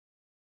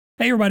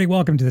Hey, everybody,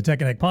 welcome to the Tech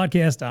Connect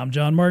podcast. I'm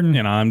John Martin.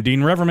 And I'm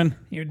Dean Reverman.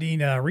 You know,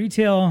 Dean,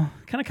 retail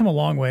kind of come a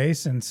long way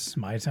since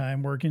my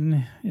time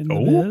working in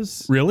the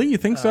biz. Really? You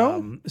think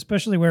so?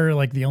 Especially where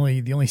like the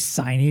only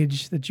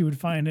signage that you would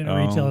find in a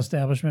retail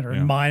establishment, or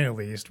in mine at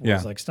least,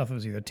 was like stuff that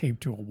was either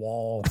taped to a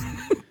wall.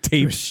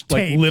 Taped,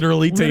 like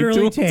literally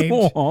taped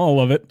to all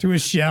of it. To a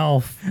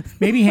shelf,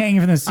 maybe hanging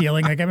from the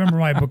ceiling. Like I remember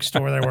my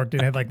bookstore that I worked in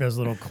had like those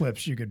little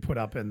clips you could put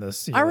up in the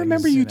ceiling. I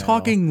remember you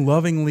talking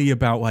lovingly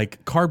about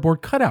like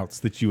cardboard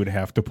cutouts that you would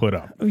have to put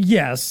up.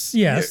 Yes,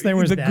 there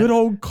was the that. good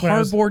old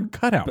cardboard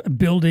cutout.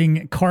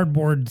 Building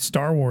cardboard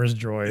Star Wars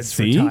droids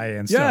for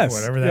tie-in stuff,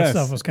 whatever. That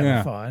stuff was kind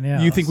of fun.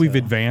 Yeah. You think we've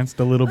advanced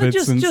a little bit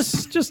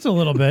since? Just a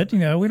little bit. You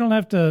know, we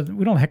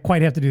don't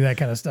quite have to do that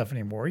kind of stuff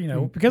anymore. You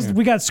know, because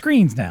we got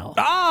screens now.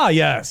 Ah,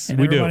 yes, and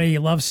we do. Everybody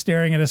loves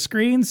staring at a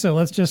screen, so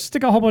let's just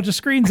stick a whole bunch of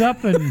screens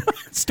up and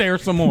stare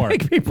some more.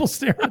 Make people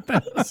stare at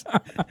those.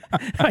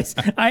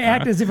 I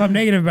act as if I'm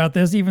negative about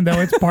this, even though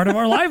it's part of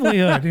our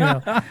livelihood. You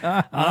know,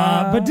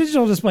 but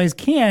digital displays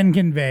can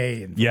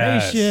convey information.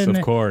 Yes,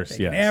 of course.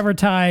 They can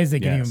advertise. They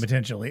can even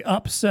potentially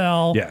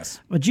upsell.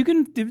 Yes, but you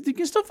can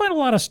still find a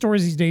lot of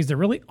stores these days that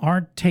really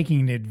aren't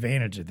taking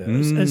advantage of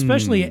those,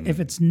 especially if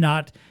it's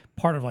not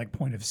part of like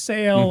point of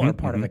sale or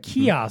part of a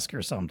kiosk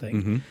or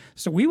something.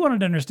 So we wanted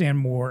to understand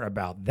more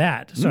about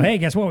that. So hey,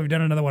 guess what? We've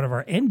done another one of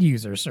our end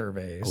user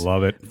surveys.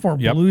 Love it. For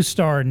Blue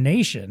Star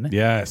Nation.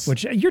 Yes.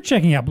 Which you're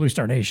checking out Blue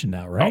Star Nation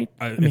now, right?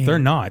 If they're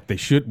not, they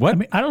should. What? I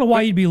mean, I don't know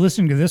why you'd be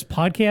listening to this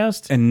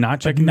podcast and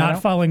not checking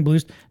not following Blue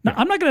Star. Now,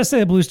 I'm not going to say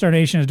that Blue Star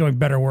Nation is doing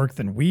better work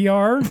than we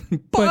are,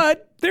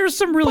 but there's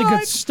some really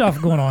good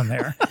stuff going on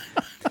there.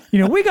 You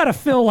know, we got to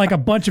fill like a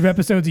bunch of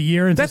episodes a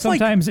year, and so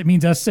sometimes it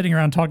means us sitting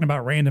around talking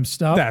about random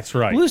stuff. That's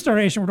right. Blue Star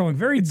Nation, we're doing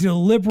very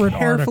deliberate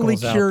carefully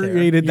articles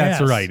curated. Out there.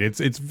 That's right.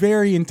 It's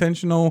very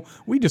intentional.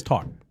 We just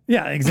talk.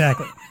 Yeah,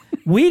 exactly.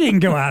 We didn't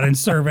go out and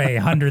survey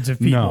hundreds of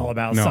people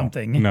about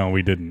something. No,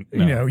 we didn't. No.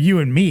 You know, you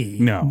and me.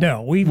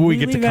 No. We get leave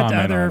to that to comment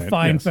other on it.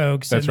 fine Yes.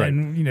 folks. That's and right.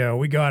 then, you know,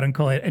 we go out and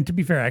collate. And to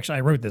be fair, actually,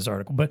 I wrote this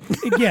article. But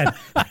again,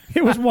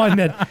 it was one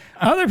that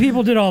other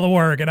people did all the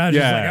work. And I was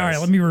just like, all right,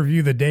 let me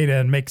review the data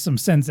and make some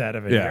sense out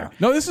of it here.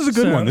 No, this is a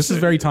good one. This is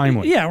very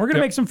timely. Yeah, we're going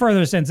to make some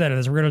further sense out of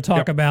this. We're going to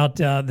talk about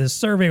this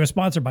survey was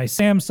sponsored by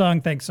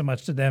Samsung. Thanks so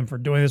much to them for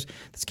doing this.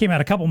 This came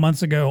out a couple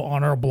months ago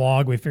on our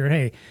blog. We figured,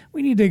 hey,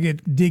 we need to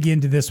dig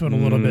into this one a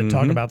little bit,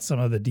 talk about some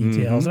of the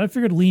details. And I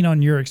figured lean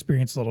on your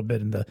experience a little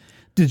bit in the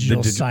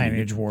digital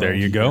signage world. There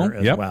you go.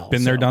 As well.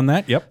 Been there, done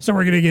that. Yep. So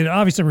we're going to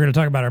obviously we're going to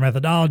talk about our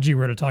methodology.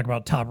 We're going to talk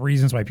about top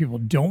reasons why people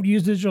don't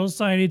use digital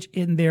signage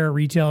in their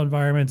retail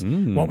environments,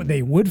 what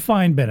they would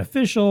find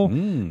beneficial,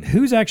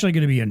 who's actually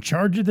going to be in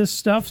charge of this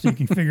stuff so you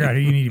can figure out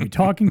who you need to be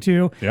talking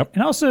to,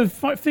 and also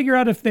figure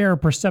out if their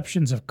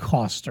perceptions of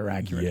cost are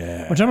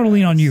accurate, which I'm going to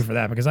lean on you for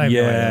that because I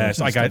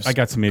have I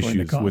got some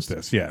issues with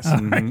this. Yes. All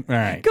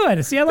right.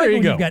 Good. See, I like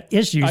when you've got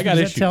issues. I got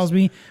issues. That tells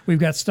me we've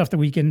got stuff that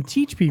we can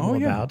teach people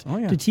about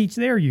to teach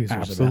their users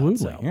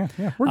Absolutely. about.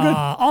 So, we're good.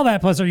 All that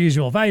plus our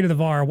usual value to the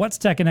VAR. What's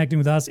tech connecting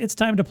with us? It's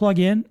time to plug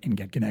in and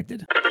get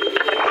connected.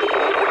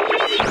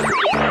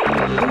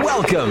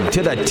 Welcome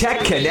to the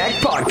Tech Connect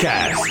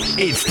podcast.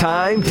 It's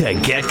time to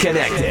get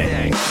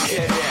connected.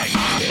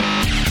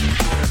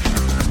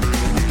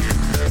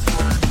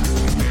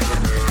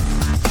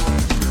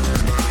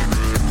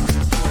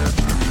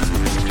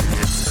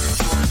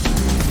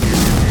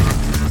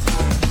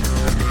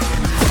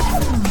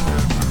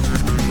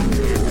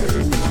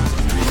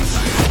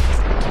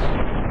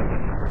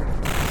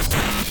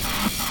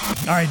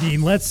 All right,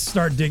 Dean, let's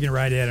start digging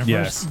right in. And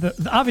yes.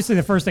 First, obviously,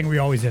 the first thing we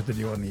always have to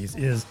do on these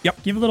is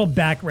give a little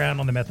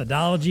background on the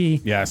methodology.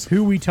 Yes.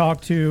 Who we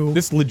talk to.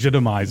 This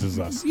legitimizes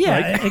us.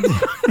 Yeah.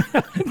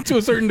 Right? To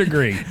a certain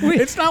degree.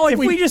 It's not like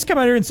we just come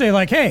out here and say,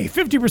 like, hey,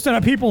 50%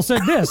 of people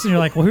said this. And you're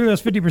like, well, who are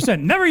those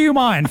 50%? Never you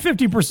mind.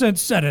 50%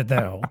 said it,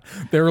 though.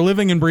 They were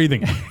living and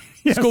breathing.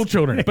 Yes. School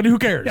children. But who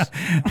cares? Yeah.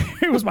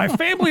 It was my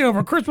family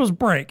over Christmas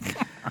break.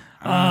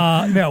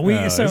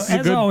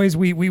 As always,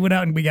 we went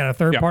out and we got a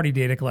third-party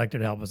data collector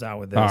to help us out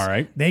with this. All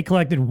right. They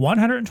collected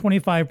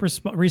 125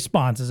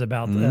 responses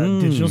about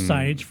digital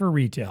signage for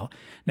retail.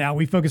 Now,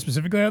 we focus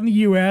specifically on the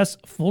U.S.,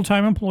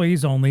 full-time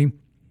employees only,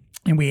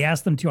 and we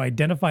asked them to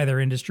identify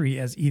their industry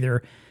as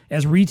either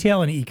as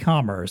retail and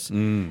e-commerce.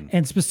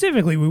 And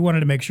specifically, we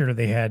wanted to make sure that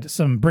they had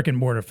some brick and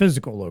mortar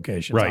physical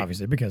locations,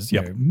 obviously, because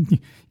you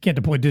can't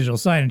deploy digital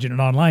signage in an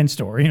online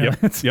store. You know?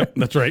 Yep,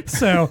 that's right.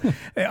 So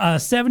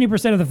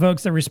 70% of the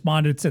folks that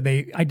responded said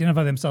they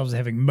identify themselves as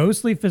having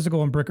mostly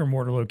physical and brick and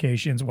mortar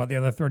locations, while the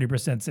other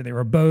 30% said they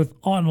were both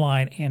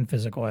online and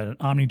physical, at an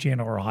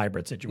omni-channel or a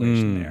hybrid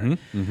situation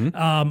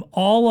there.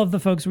 All of the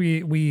folks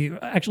we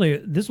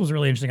actually, this was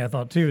really interesting, I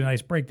thought, too. A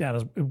nice breakdown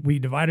is we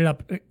divided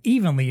up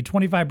evenly,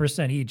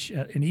 25% each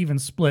an even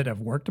split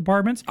of work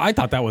departments. I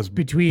thought that was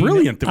Between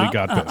brilliant that we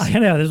got this. I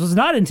know this was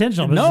not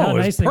intentional, but No, this is how it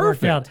was nicely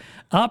worked perfect. out.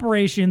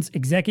 Operations,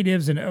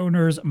 executives, and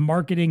owners,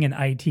 marketing, and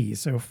IT.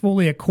 So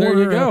fully a There you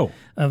quarter go.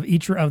 of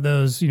each of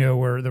those,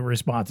 were the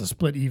responses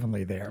split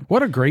evenly there.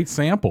 What a great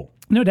sample.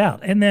 No doubt.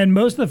 And then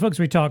most of the folks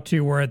we talked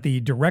to were at the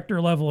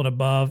director level and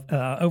above.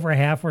 Over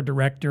half were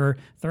director,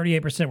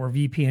 38% were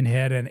VP and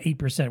head, and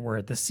 8% were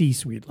at the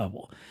C-suite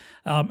level.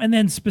 And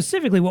then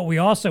specifically what we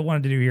also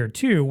wanted to do here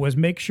too was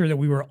make sure that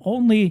we were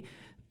only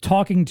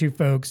talking to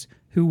folks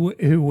who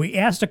we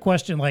asked a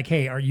question like,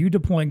 hey, are you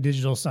deploying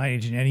digital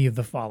signage in any of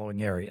the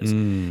following areas?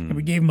 And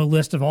we gave them a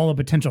list of all the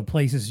potential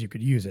places you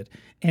could use it.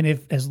 And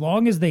as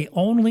long as they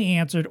only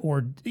answered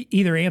or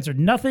either answered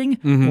nothing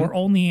or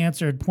only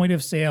answered point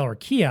of sale or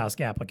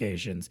kiosk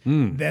applications,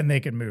 then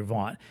they could move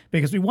on.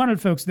 Because we wanted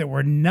folks that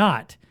were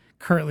not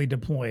currently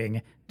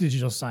deploying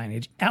digital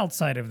signage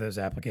outside of those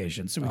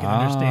applications so we can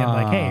understand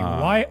like, hey,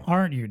 why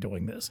aren't you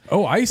doing this?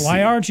 Oh, I see.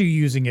 Why aren't you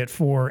using it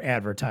for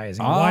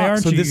advertising? Why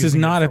aren't so you this is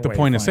using not it at for the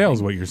point of sale wayfinding?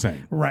 is what you're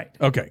saying. Right.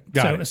 Okay,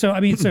 got it. So I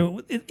mean,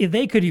 if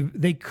they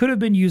could have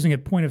been using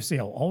it point of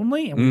sale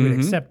only, and we would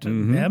accept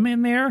them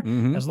in there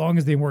as long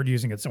as they weren't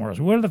using it somewhere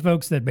else. One of the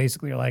folks that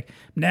basically are like,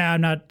 nah,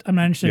 I'm not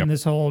interested in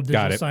this whole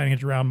digital Got it.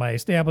 signage around my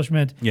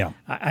establishment. Yeah.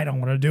 I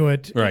don't want to do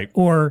it. Right.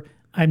 Or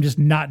I'm just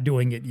not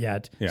doing it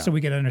yet. Yeah. So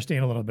we can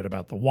understand a little bit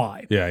about the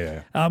why.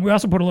 Yeah. We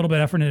also put a little bit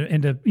of effort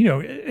into,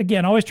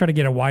 again, always try to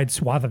get a wide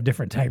swath of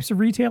different types of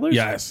retailers.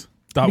 Yes.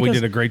 Thought we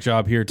Because did a great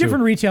job here, too.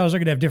 Different retailers are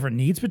going to have different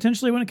needs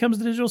potentially when it comes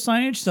to digital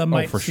signage. Some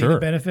might for see sure. the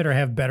benefit or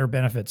have better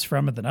benefits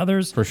from it than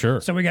others. For sure.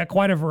 So we got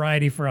quite a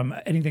variety from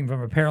anything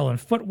from apparel and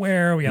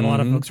footwear. We got a lot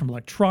of folks from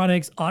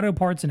electronics, auto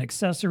parts and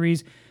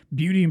accessories,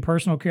 beauty and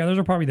personal care. Those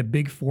are probably the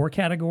big four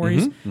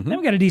categories. Then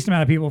we got a decent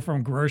amount of people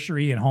from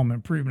grocery and home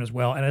improvement as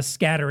well, and a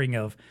scattering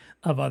of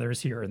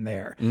others here and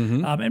there.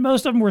 And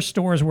most of them were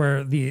stores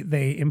where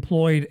they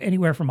employed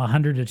anywhere from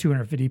 100 to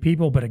 250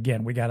 people. But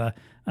again, we got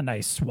a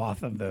nice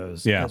swath of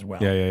those as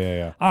well.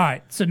 Yeah. All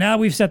right, so now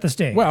we've set the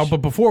stage. Well, but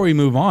before we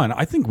move on,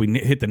 I think we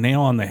hit the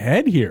nail on the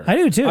head here. I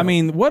do, too. I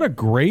mean, what a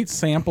great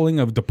sampling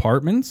of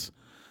departments,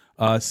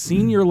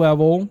 senior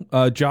level,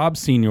 job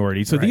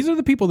seniority. So these are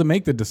the people that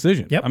make the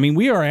decision. Yep. I mean,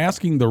 we are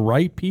asking the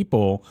right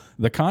people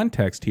the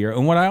context here.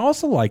 And what I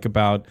also like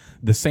about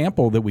the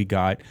sample that we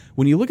got,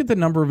 when you look at the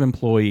number of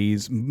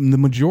employees, the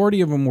majority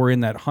of them were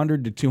in that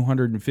 100 to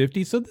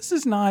 250. So this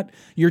is not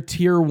your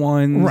tier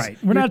ones. Right.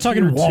 We're your not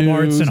talking tier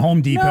Walmarts twos. and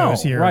Home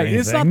Depots No, here or Right.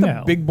 It's not anything. the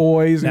No. big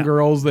boys and No.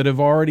 girls that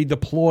have already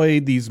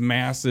deployed these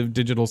massive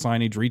digital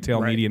signage retail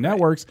media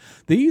networks.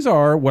 These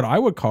are what I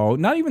would call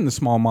not even the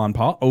small mom and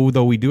pop,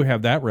 although we do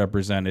have that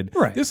represented.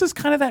 Right. This is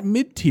kind of that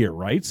mid tier,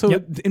 right?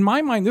 So in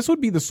my mind, this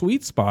would be the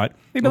sweet spot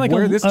Maybe of like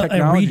where a, this a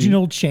technology.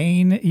 regional chain,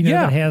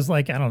 Yeah. that has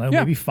like, I don't know,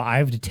 maybe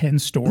 5 to 10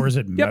 stores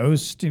at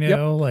most,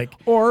 like.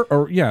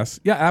 or yes,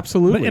 yeah,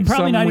 absolutely. But and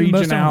probably Some not even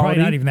most of them are probably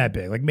regionality. not even that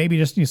big. Like maybe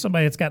just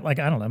somebody that's got like,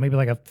 I don't know, maybe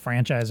like a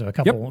franchise of a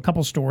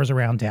couple stores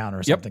around town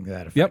or something to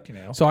that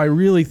effect. So I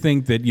really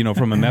think that,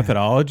 from a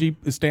methodology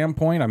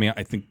standpoint, I mean,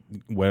 I think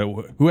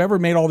whoever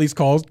made all these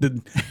calls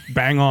did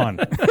bang on.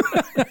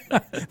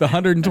 The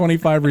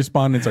 125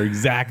 respondents are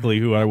exactly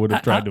who I would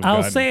have tried to have I'll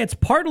gotten. say it's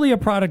partly a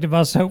product of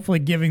us hopefully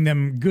giving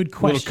them good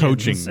questions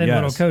coaching, and yes.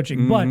 little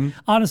coaching. But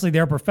honestly,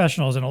 they're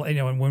professionals, and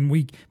and when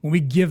we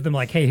give them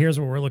like, hey, here's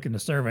what we're looking to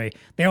survey,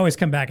 they always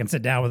come back and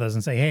sit down with us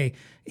and say, hey,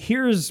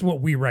 here's what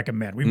we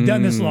recommend. We've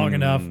done this long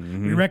enough.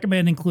 We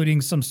recommend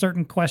including some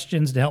certain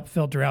questions to help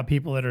filter out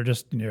people that are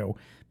just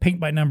paint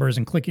by numbers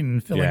and clicking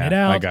and filling it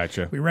out. I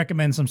gotcha. We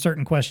recommend some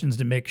certain questions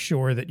to make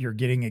sure that you're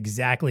getting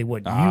exactly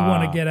what you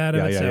want to get out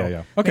of it.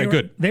 So Okay,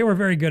 good. They were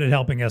very good at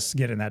helping us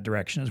get in that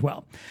direction as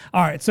well.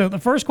 All right, so the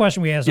first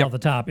question we asked off the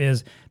top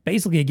is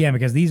basically, again,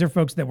 because these are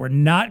folks that were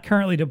not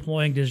currently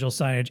deploying digital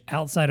signage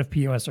outside of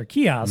POS or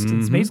kiosks,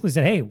 it's basically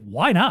said, hey,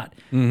 why not?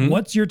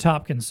 What's your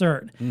top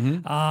concern?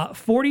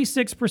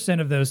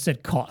 46% of those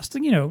said cost.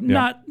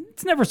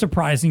 It's never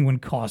surprising when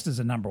cost is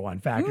a number one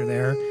factor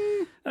there.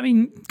 I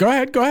mean, Go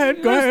ahead.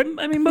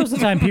 I mean, most of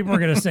the time people are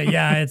going to say,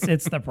 yeah,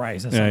 it's the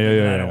price. Of something,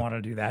 and I don't want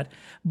to do that.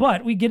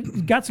 But we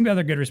got some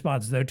other good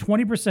responses, though.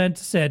 20%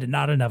 said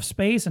not enough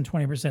space, and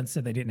 20%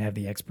 said they didn't have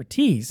the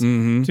expertise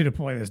to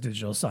deploy this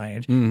digital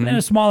signage. And then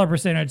a smaller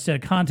percentage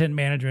said content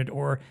management,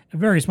 or a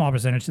very small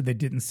percentage said they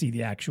didn't see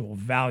the actual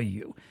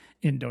value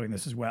in doing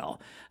this as well.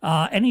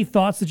 Any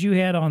thoughts that you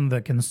had on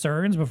the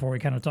concerns before we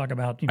kind of talk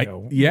about,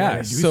 where they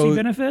do see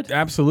benefit?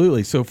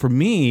 Absolutely. So for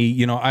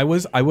me, I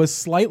was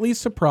slightly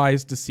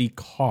surprised to see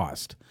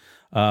cost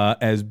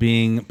as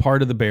being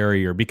part of the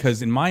barrier,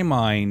 because in my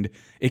mind,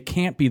 it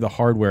can't be the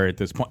hardware at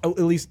this point. At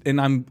least,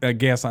 and I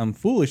guess I'm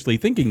foolishly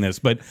thinking this,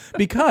 but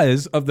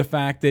because of the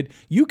fact that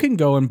you can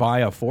go and buy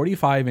a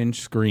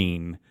 45-inch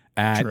screen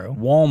at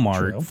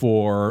Walmart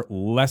for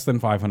less than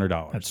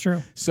 $500. That's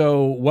true.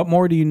 So what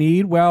more do you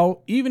need?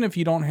 Well, even if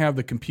you don't have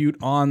the compute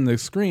on the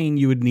screen,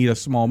 you would need a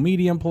small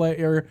medium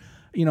player.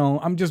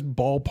 I'm just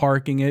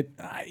ballparking it.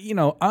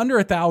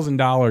 Under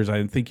 $1,000,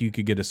 I think you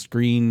could get a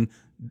screen,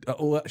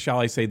 shall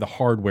I say, the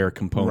hardware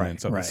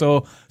components of it.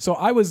 So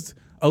I was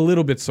a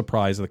little bit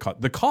surprised at the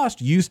cost. The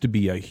cost used to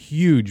be a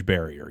huge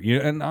barrier.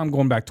 And I'm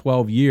going back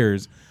 12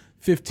 years.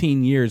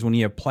 15 years when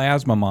you have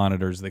plasma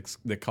monitors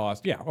that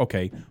cost,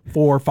 $4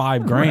 or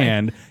 $5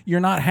 grand,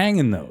 you're not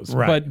hanging those.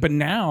 Right. But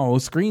now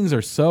screens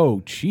are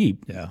so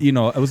cheap. Yeah.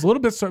 It was a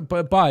little bit,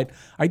 but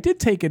I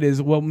did take it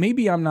as, well,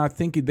 maybe I'm not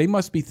thinking, they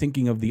must be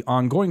thinking of the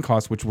ongoing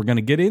costs, which we're going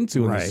to get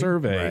into in the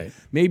survey. Right.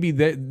 Maybe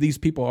these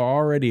people are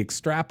already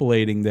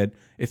extrapolating that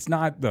it's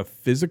not the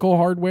physical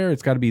hardware,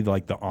 it's got to be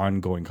like the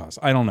ongoing costs.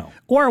 I don't know.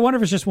 Or I wonder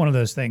if it's just one of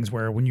those things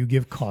where when you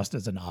give cost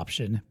as an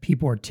option,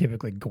 people are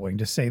typically going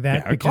to say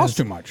that It costs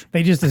too much.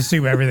 They just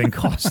assume everything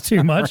costs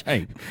too much.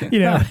 Right.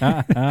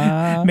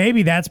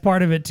 Maybe that's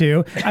part of it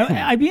too.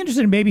 I'd be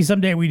interested in maybe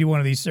someday we do one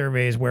of these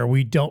surveys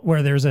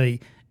where there's the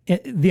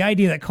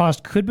idea that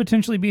cost could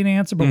potentially be an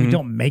answer, but we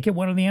don't make it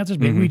one of the answers.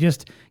 Maybe we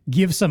just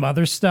give some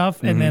other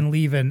stuff and then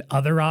leave an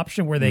other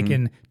option where they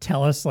can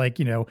tell us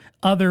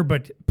other,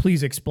 but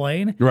please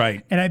explain.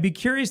 Right. And I'd be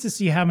curious to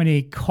see how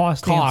many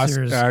cost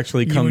answers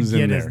actually you comes would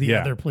get in as there. the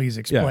other please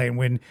explain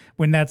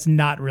when that's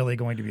not really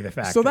going to be the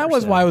factor. So that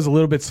was why I was a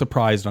little bit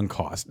surprised on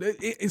cost.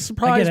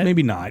 Surprised,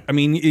 maybe not. I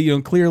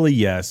mean, clearly,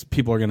 yes,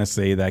 people are going to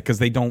say that because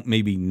they don't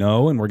maybe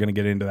know, and we're going to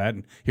get into that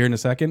here in a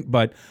second.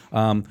 But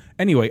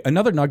anyway,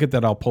 another nugget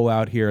that I'll pull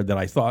out here that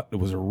I thought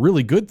was a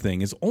really good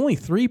thing is only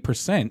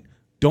 3%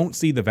 don't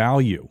see the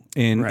value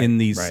in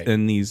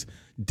these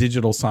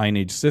digital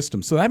signage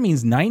systems. So that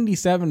means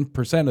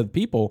 97% of the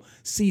people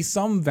see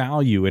some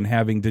value in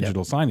having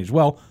digital signage.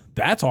 Well,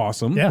 that's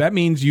awesome. Yeah. That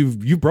means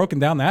you've broken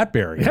down that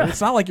barrier. Yeah.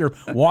 It's not like you're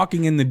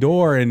walking in the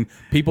door and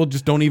people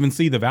just don't even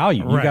see the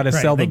value. You got to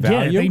sell the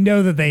value. They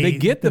know that they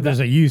get that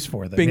there's a use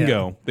for them.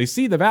 Bingo. Yeah. They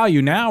see the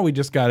value. Now we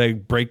just got to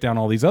break down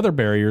all these other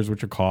barriers,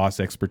 which are cost,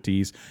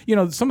 expertise.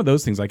 Some of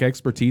those things like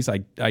expertise,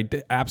 I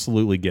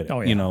absolutely get it. Oh,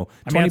 yeah.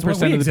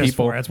 20% of the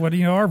people. That's what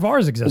our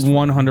VARs exist for.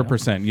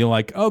 100%. You're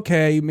like,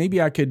 okay,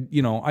 maybe I could,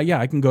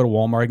 I can go to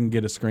Walmart, I can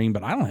get a screen,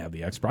 but I don't have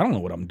the expert. I don't know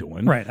what I'm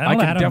doing. Right. I don't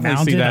know how to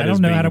mount it. I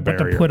don't know how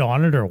to put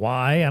on it or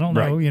why. I don't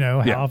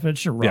know, how if it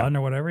should run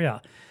or whatever. Yeah.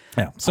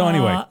 Yeah. So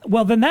anyway,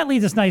 well, then that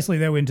leads us nicely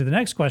though into the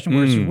next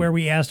question, where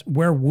we asked,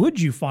 where would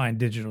you find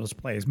digital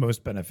displays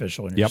most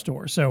beneficial in your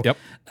store? So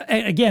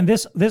again,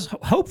 this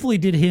hopefully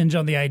did hinge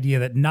on the idea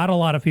that not a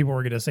lot of people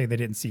were going to say they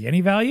didn't see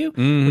any value,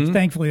 which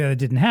thankfully that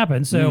didn't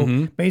happen.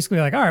 So basically,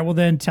 all right, well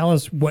then tell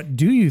us, what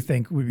do you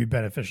think would be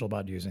beneficial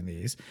about using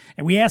these?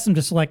 And we asked them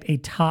to select a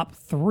top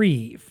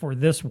 3 for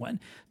this one,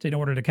 in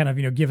order to kind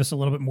of give us a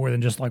little bit more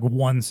than just like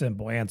one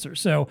simple answer.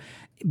 So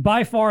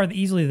by far,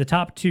 easily the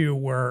top 2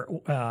 were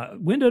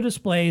window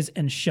displays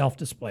and shelf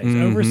displays.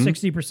 Over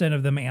 60%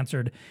 of them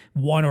answered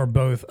one or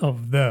both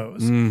of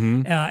those.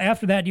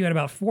 After that, you had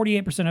about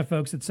 48% of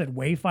folks that said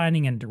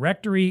wayfinding and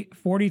directory,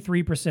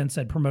 43%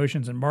 said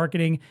promotions and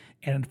marketing,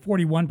 and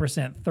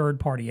 41%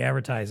 third-party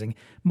advertising.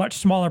 Much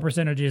smaller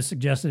percentages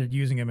suggested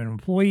using them in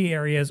employee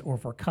areas or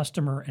for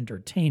customer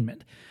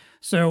entertainment.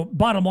 So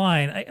bottom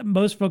line,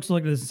 most folks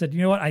looked at this and said,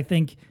 you know what, I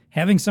think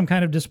having some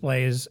kind of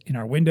displays in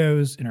our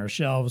windows, in our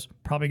shelves,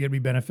 probably going to be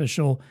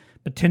beneficial.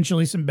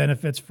 Potentially some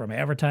benefits from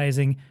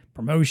advertising,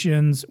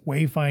 promotions,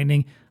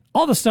 wayfinding,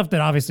 all the stuff that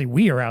obviously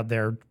we are out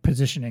there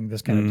positioning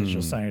this kind of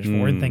digital signage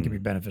for and think can be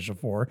beneficial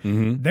for.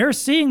 They're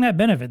seeing that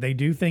benefit. They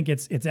do think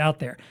it's out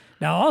there.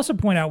 Now, I'll also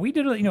point out, we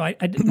did, I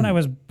did, when I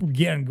was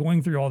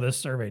going through all this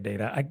survey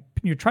data, I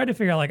tried to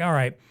figure out all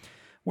right,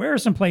 where are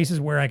some places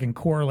where I can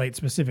correlate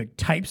specific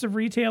types of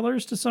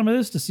retailers to some of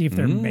this to see if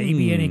there may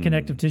be any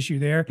connective tissue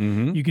there?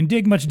 You can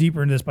dig much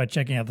deeper into this by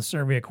checking out the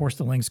survey. Of course,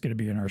 the link's going to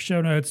be in our show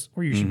notes,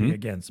 or you should be,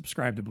 again,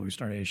 subscribe to Blue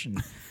Star Nation,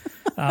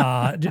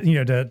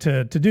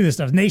 to do this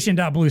stuff.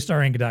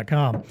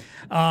 Nation.bluestarinc.com.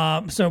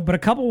 But a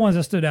couple ones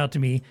that stood out to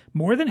me.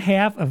 More than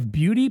half of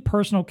beauty,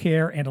 personal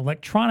care, and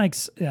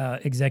electronics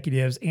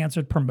executives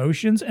answered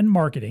promotions and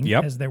marketing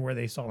as where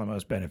they saw the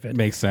most benefit.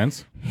 Makes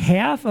sense.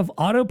 Half of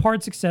auto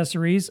parts,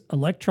 accessories,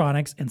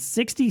 electronics, and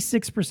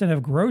 66%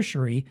 of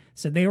grocery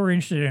said they were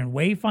interested in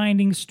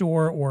wayfinding,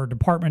 store, or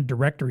department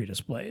directory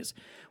displays,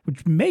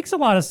 which makes a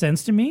lot of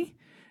sense to me,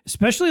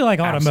 especially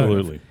like automotive.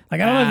 Absolutely. Like,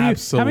 I don't know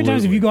if how many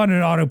times have you gone to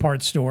an auto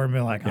parts store and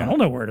been like, I don't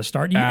know where to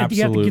start. You have to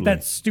get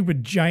that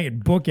stupid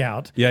giant book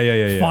out,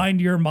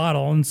 find your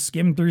model and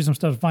skim through some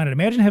stuff to find it.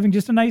 Imagine having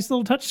just a nice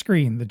little touch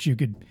screen that you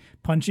could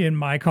punch in,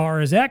 my car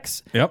is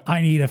X.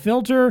 I need a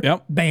filter.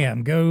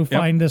 Bam, go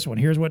find this one.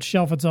 Here's what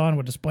shelf it's on,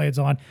 what display it's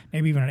on,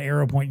 maybe even an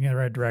arrow pointing in the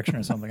right direction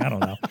or something. I don't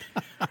know.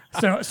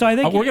 So I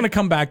think we're going to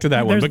come back to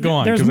that one, but go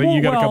on, because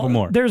you got a couple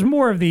more. There's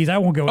more of these. I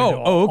won't go into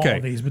all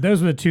of these, but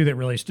those were the 2 that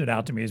really stood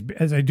out to me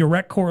as a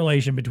direct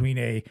correlation between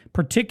a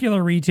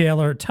particular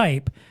retailer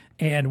type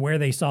and where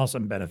they saw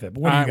some benefit.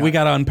 But what do you got? We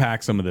got to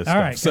unpack some of this stuff.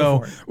 Right,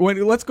 so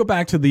let's go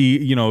back to the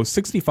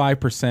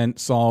 65%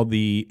 saw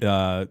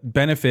the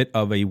benefit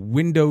of a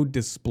window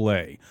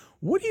display.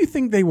 What do you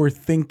think they were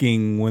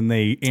thinking when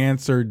they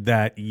answered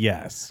that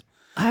yes?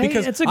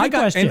 Because it's a good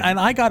question. And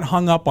I got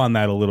hung up on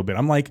that a little bit.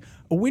 I'm like,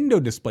 a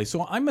window display.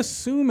 So I'm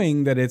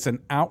assuming that it's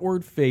an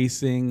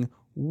outward-facing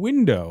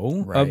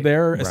window of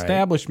their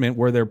establishment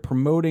where they're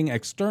promoting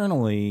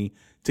externally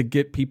to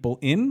get people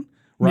in.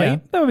 right? Yeah,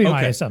 that would be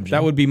my assumption.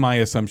 That would be my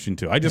assumption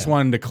too. I just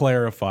wanted to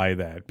clarify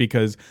that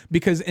because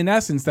in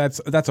essence that's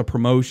a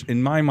promotion.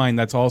 In my mind,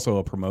 that's also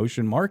a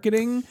promotion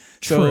marketing.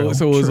 So it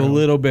was a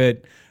little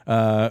bit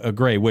a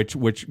gray, which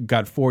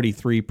got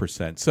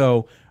 43%.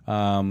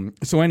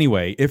 So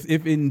anyway, if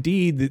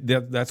indeed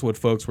that's what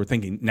folks were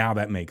thinking, now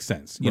that makes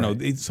sense. You know,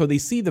 so they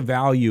see the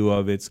value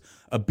of its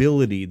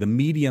ability, the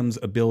medium's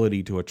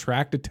ability to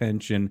attract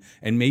attention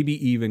and maybe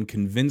even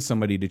convince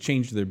somebody to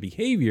change their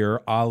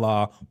behavior, a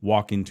la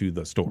walk into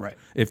the store,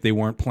 if they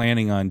weren't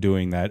planning on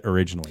doing that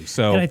originally.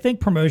 So, and I think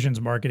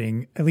promotions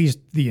marketing, at least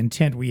the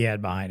intent we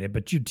had behind it,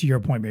 but to your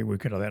point, maybe we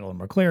could have had a little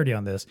more clarity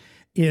on this,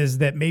 is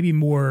that maybe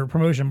more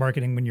promotion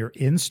marketing when you're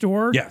in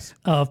store,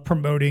 of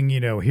promoting, you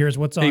know, here's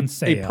what's on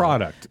sale, a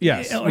product,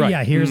 yeah,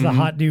 here's the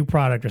hot new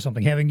product or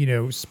something, having, you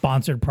know,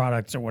 sponsored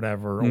products or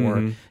whatever,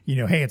 or you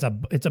know, hey, it's a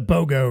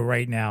BOGO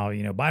right now,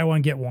 you know, buy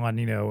one get one,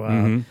 you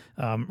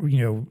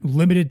know,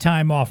 limited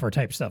time offer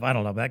type stuff. I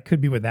don't know, that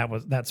could be what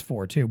that's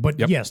for too. But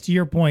yes, to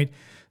your point,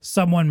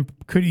 someone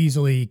could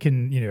easily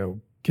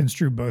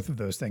construe both of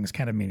those things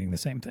kind of meaning the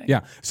same thing.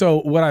 Yeah.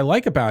 So what I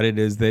like about it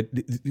is that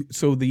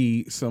some of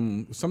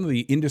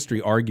the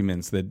industry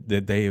arguments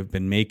that they have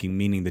been making,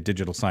 meaning the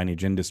digital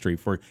signage industry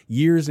for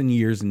years and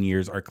years and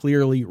years, are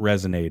clearly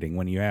resonating.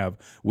 When you have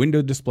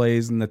window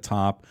displays in the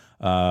top,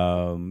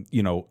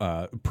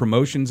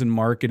 promotions and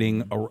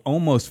marketing are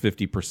almost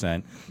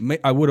 50%.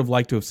 I would have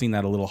liked to have seen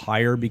that a little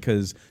higher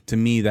because to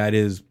me that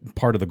is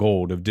part of the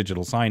gold of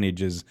digital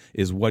signage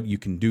is what you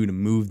can do to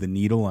move the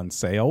needle on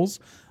sales.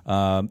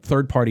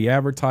 Third-party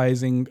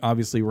advertising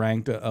obviously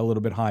ranked a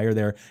little bit higher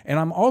there, and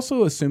I'm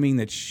also assuming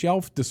that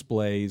shelf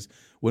displays.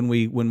 When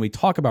we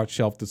talk about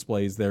shelf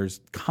displays,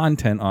 there's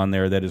content on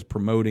there that is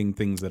promoting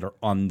things that are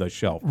on the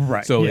shelf.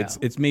 Right. So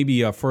it's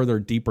maybe a further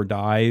deeper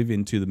dive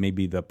into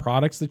maybe the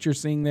products that you're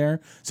seeing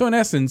there. So in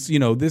essence, you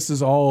know, this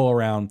is all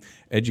around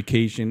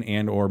education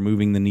and or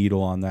moving the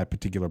needle on that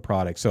particular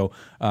product. So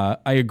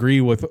I agree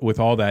with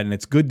all that, and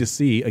it's good to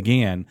see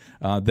again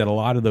that a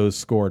lot of those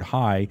scored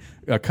high.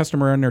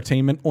 Customer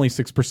entertainment only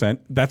 6%.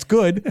 That's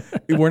good.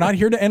 We're not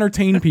here to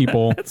entertain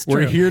people.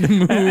 We're here to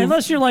move.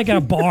 Unless you're like at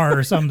a bar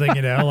or something,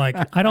 you know, like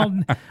I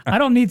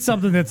don't need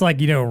something that's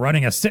like, you know,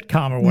 running a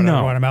sitcom or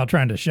whatever when I'm out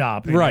trying to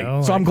shop. Right. You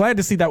know? So I'm glad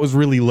to see that was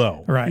really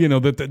low. Right. You know,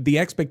 that the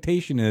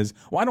expectation is,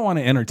 well, I don't want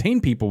to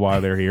entertain people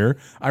while they're here.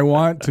 I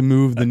want to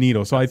move the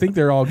needle. So I think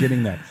they're all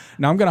getting that.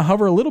 Now I'm going to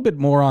hover a little bit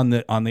more on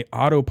the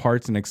auto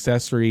parts and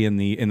accessory in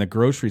the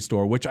grocery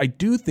store, which I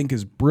do think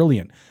is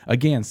brilliant.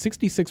 Again,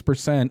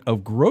 66%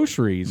 of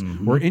groceries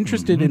were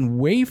interested in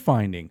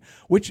wayfinding,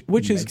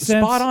 which is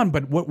spot on.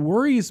 But what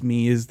worries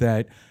me is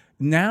that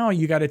now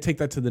you got to take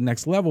that to the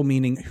next level,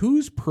 meaning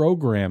who's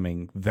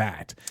programming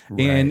that?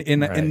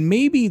 And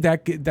maybe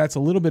that's a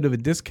little bit of a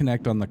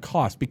disconnect on the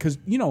cost because,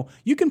 you know,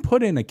 you can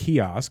put in a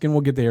kiosk, and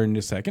we'll get there in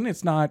a second.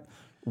 It's not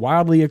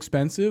wildly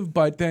expensive,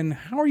 but then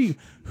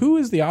who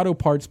is the auto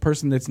parts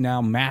person that's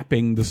now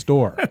mapping the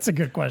store? That's a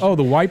good question. Oh,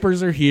 the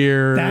wipers are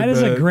here. That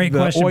is a great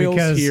question oil's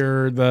because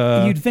here,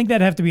 you'd think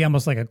that'd have to be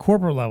almost like a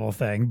corporate level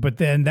thing, but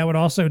then that would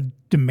also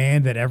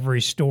demand that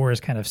every store is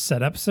kind of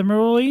set up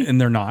similarly.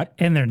 And they're not.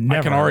 And they're never.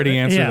 I can already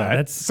answer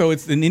that. So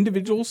it's an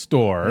individual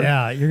store.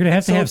 Yeah, you're going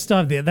to have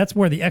stuff. That's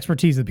where the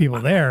expertise of the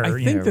people there. I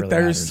think that really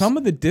there's matters. some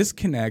of the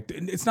disconnect.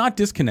 It's not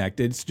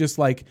disconnect. It's just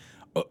like,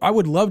 I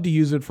would love to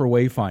use it for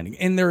wayfinding.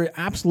 And there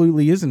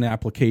absolutely is an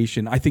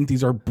application. I think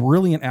these are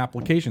brilliant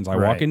applications. I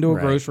walk into a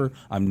grocer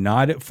I'm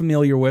not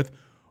familiar with.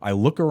 I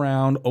look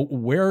around. Oh,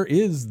 where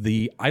is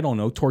the, I don't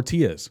know,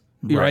 tortillas?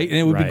 Right. And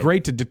it would be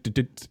great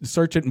to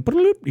search it and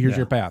here's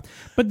your path.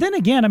 But then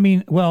again, I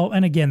mean, well,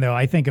 and again, though,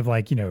 I think of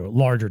like, you know,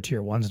 larger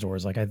tier one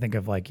stores. Like I think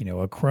of like, you know,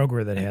 a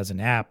Kroger that has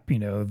an app, you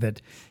know,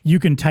 that you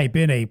can type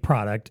in a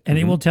product and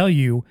it will tell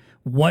you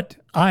what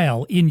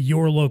aisle in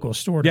your local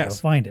store to go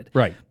find it.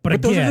 Right. But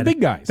again, those are the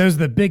big guys. Those are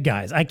the big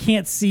guys. I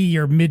can't see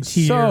your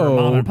mid-tier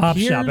mom and pop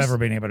shop ever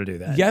being able to do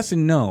that. Yes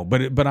and no,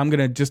 but I'm going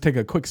to just take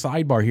a quick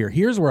sidebar here.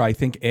 Here's where I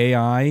think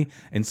AI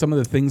and some of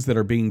the things that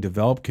are being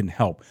developed can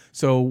help.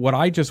 So what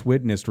I just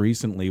witnessed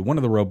recently, one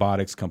of the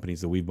robotics companies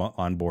that we've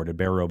onboarded,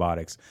 Bear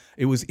Robotics,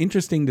 it was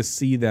interesting to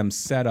see them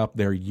set up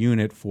their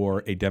unit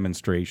for a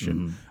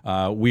demonstration.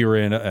 We were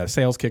in a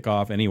sales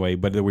kickoff anyway,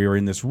 but we were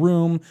in this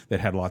room that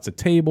had lots of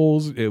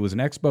tables. It was an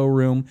expo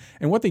room.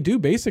 And what they do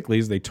basically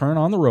is they turn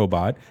on the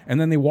robot and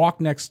then they walk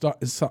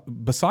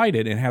beside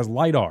it and it has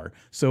LiDAR.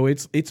 So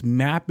it's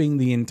mapping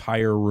the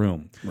entire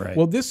room. Right.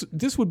 Well,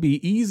 this would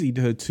be easy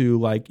to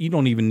like, you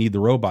don't even need the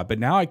robot, but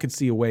now I could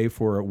see a way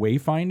for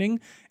wayfinding.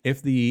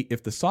 If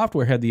the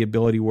software had the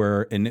ability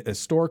where a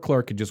store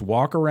clerk could just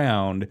walk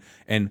around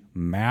and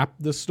map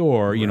the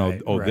store, you know,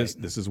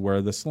 this is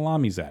where the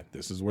salami's at,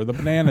 this is where the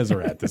bananas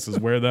are at, this is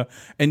where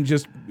and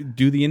just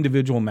do the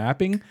individual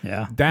mapping.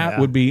 That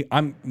would be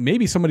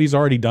maybe somebody's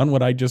already done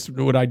what I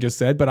just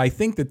said, but I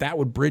think that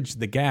would bridge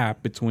the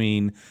gap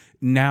between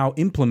now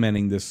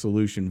implementing this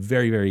solution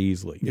very, very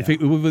easily. If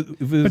it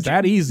was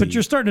that easy. But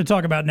you're starting to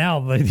talk about now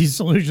like, these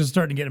solutions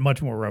starting to get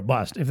much more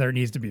robust. If there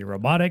needs to be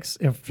robotics,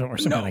 or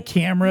some kind of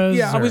cameras.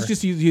 Yeah, I was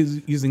just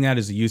using that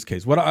as a use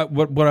case. What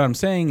I'm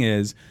saying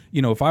is,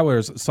 if I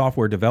was a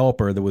software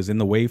developer that was in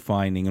the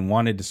wayfinding and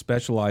wanted to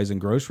specialize in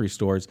grocery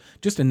stores,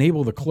 just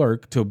enable the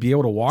clerk to be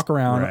able to walk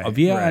around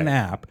via an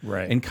app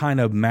and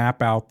kind of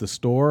map out the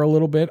store a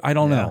little bit. I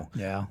don't know.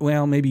 Yeah.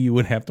 Well, maybe you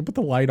would have to put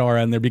the LiDAR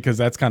on there because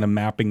that's kind of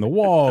mapping the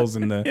walls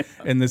and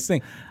this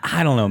thing.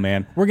 I don't know,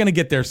 man. We're gonna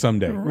get there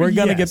someday. We're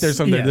gonna get there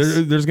someday.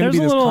 Yes. There's gonna be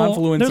this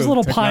confluence. There's a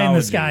little pie in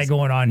the sky technologies.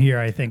 going on here.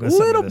 I think with A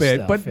some little of this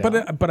bit,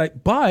 stuff,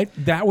 but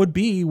that would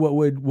be what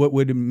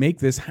would make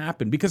this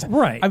happen, because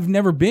Right. I've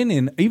never been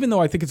in, even though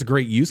I think it's a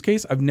great use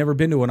case, I've never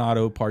been to an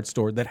auto parts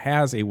store that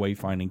has a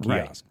wayfinding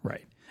kiosk.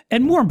 Right.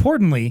 And more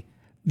importantly,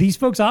 these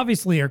folks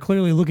obviously are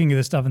clearly looking at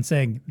this stuff and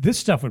saying this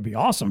stuff would be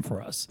awesome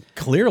for us.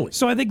 Clearly.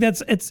 So I think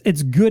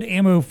it's good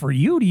ammo for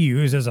you to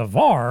use as a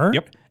VAR.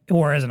 Yep.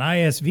 Or as an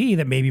ISV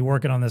that may be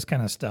working on this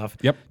kind of stuff,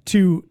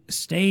 to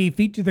stay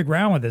feet to the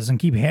ground with this and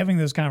keep having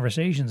those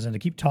conversations and to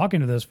keep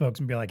talking to those folks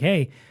and be like,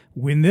 hey,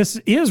 when this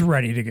is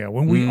ready to go,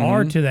 when we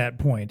are to that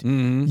point,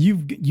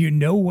 you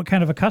know what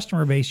kind of a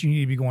customer base you need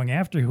to be going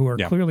after who are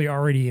clearly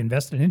already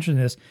invested in interest in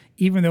this,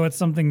 even though it's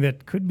something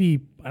that could be,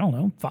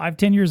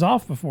 5-10 years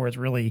off before it's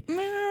really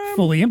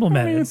fully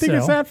implemented. I don't think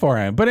it's that far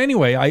in. But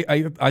anyway,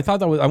 I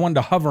thought I wanted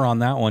to hover on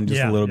that one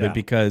just a little bit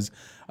because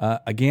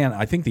again,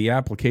 I think the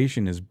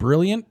application is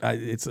brilliant.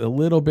 It's a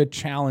little bit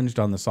challenged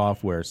on the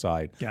software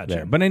side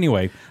there. But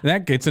anyway,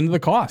 that gets into the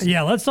cost.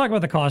 Yeah, let's talk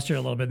about the cost here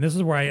a little bit. And this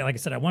is where like I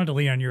said, I wanted to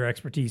lean on your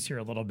expertise here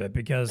a little bit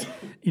because,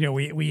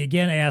 we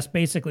again asked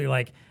basically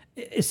like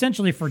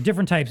essentially for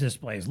different types of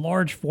displays,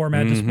 large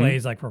format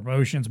displays like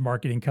promotions,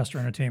 marketing,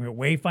 customer entertainment,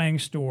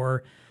 wayfinding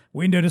store,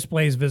 window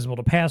displays visible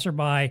to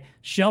passerby,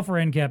 shelf or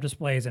end cap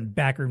displays, and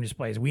backroom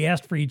displays. We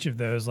asked for each of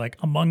those, like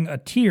among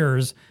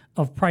tiers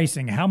of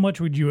pricing, how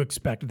much would you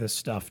expect this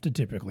stuff to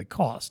typically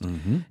cost?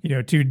 And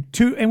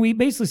we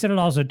basically said it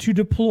also to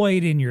deploy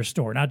it in your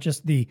store, not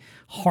just the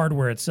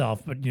hardware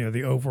itself, but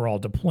the overall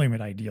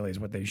deployment ideally is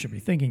what they should be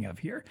thinking of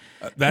here.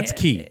 That's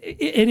key.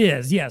 It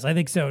is, yes, I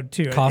think so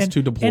too. Cost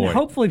to deploy, and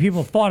hopefully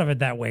people thought of it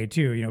that way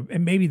too.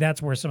 And maybe that's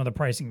where some of the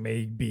pricing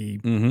may be.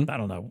 I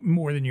don't know,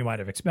 more than you might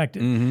have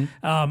expected.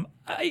 I'm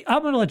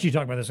going to let you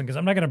talk about this one because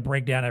I'm not going to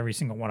break down every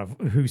single one of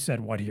who said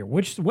what here.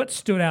 What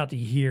stood out to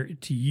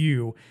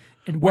you?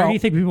 And where do you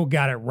think people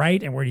got it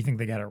right and where do you think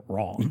they got it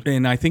wrong?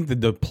 And I think the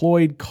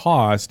deployed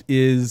cost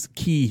is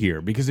key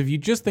here because if you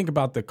just think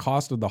about the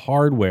cost of the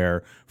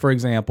hardware, for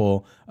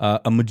example,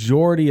 a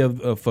majority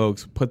of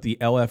folks put the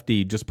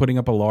LFD, just putting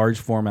up a large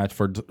format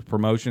for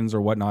promotions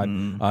or whatnot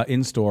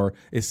in store,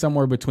 is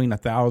somewhere between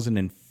 $1,000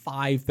 and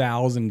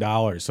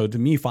 $5,000. So to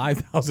me,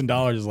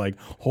 $5,000 is like,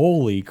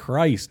 holy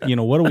Christ,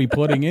 what are we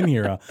putting in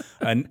here?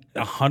 A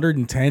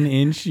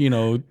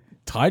 110-inch,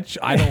 touch?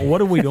 What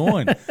are we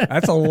doing?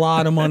 That's a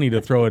lot of money to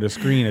throw at a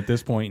screen at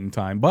this point in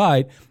time.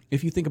 But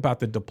if you think about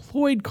the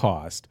deployed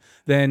cost,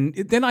 then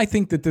I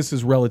think that this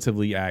is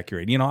relatively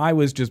accurate. I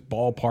was just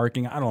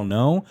ballparking. I don't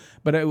know,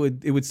 but it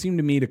would seem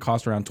to me to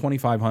cost around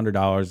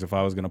 $2,500 if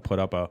I was going to put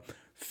up a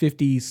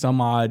 50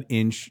 some odd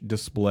inch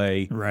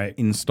display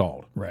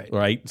installed.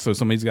 Right. So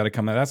somebody's got to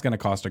come out. That's going to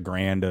cost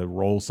 $1,000 to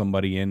roll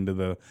somebody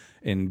into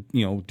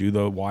do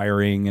the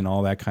wiring and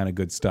all that kind of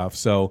good stuff.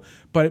 So,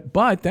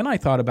 but then I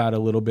thought about it a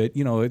little bit,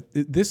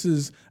 this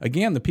is,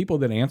 again, the people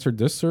that answered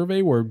this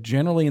survey were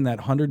generally in that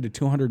 100 to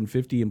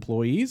 250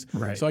 employees.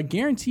 Right. So I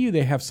guarantee you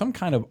they have some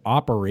kind of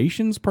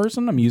operations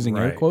person. I'm using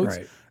air quotes.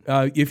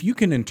 If you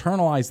can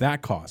internalize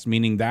that cost,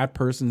 meaning that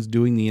person's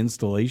doing the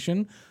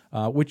installation,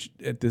 which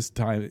at this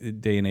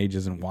day and age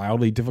isn't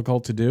wildly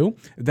difficult to do,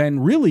 then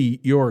really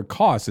your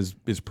cost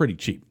is pretty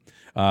cheap.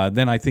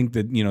 Then I think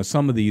that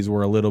some of these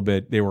were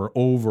they were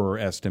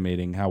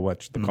overestimating how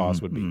much the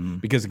cost would be.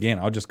 Because again,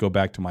 I'll just go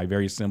back to my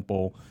very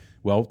simple,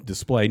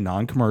 display,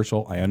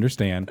 non-commercial. I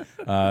understand.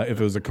 If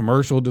it was a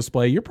commercial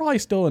display, you're probably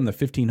still in the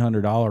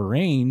 $1,500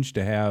 range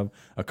to have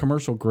a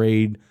commercial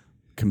grade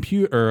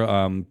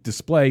computer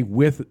display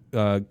with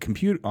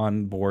compute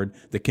on board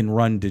that can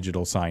run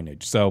digital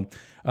signage. So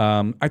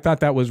I thought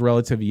that was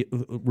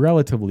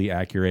relatively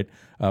accurate.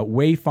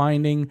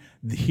 Wayfinding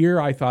here,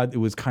 I thought it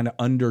was kind of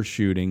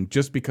undershooting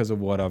just because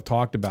of what I've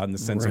talked about in the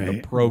sense of the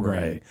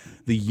programming.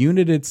 The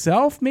unit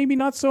itself, maybe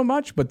not so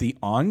much, but the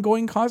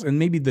ongoing cost and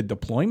maybe the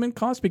deployment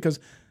cost, because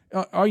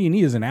all you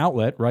need is an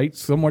outlet, right?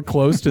 Somewhat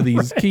close to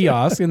these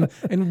kiosks.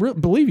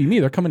 Believe you me,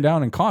 they're coming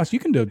down in cost. You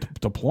can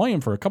deploy them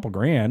for a couple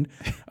 $grand,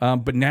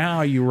 but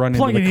now you run into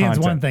the content. Plugging in is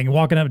one thing.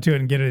 Walking up to it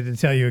and get it to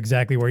tell you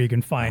exactly where you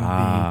can find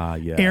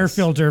the air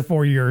filter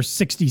for your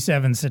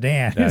 67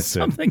 sedan is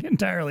something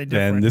entirely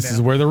different. And this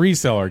is where the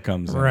reseller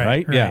comes in,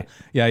 right?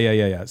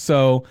 Yeah.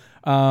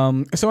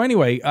 So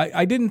anyway,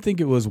 I didn't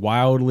think it was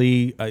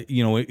wildly,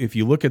 if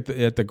you look at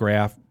the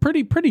graph,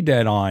 pretty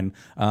dead on.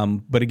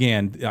 But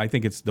again, I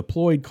think it's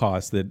deployed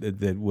cost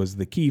that was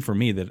the key for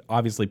me. That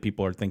obviously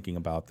people are thinking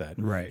about that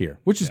here,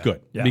 which is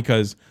good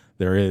because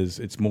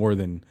it's more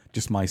than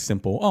just my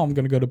simple, I'm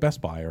going to go to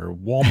Best Buy or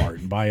Walmart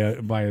and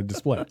buy a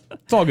display.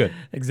 It's all good.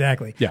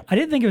 Exactly. Yeah. I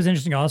did think it was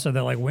interesting also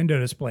that like window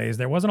displays,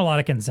 there wasn't a lot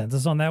of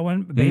consensus on that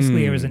one.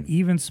 Basically, it was an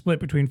even split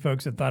between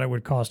folks that thought it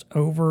would cost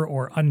over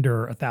or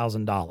under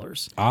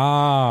 $1,000.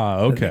 Ah,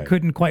 okay. They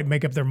couldn't quite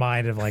make up their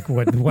mind of like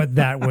what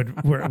that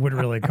would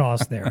really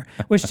cost there,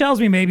 which tells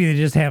me maybe they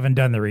just haven't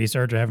done the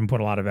research or haven't put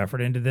a lot of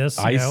effort into this.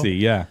 I see.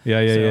 Yeah.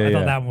 So I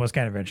thought that one was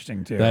kind of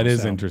interesting too. That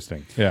is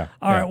interesting. Yeah.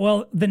 All right.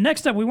 Well, the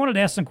next up, we wanted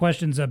to ask some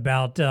questions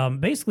about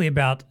basically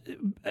about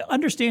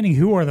understanding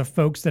who are the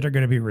folks that are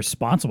going to be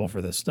responsible for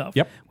this stuff.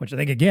 Yep. Which I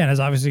think, again, is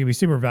obviously going to be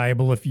super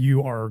valuable if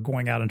you are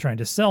going out and trying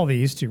to sell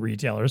these to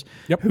retailers.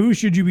 Yep. Who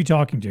should you be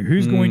talking to?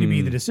 Who's going to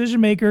be the decision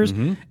makers?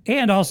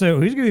 And also,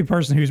 who's going to be the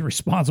person who's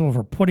responsible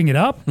for putting it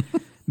up,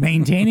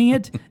 maintaining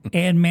it,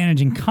 and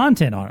managing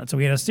content on it? So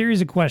we had a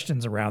series of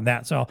questions around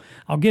that. So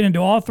I'll get into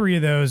all three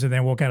of those, and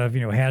then we'll kind of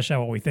hash out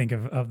what we think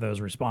of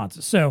those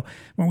responses. So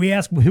when we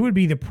ask who would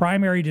be the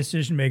primary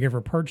decision maker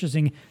for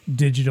purchasing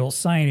digital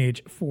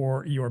signage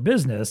for your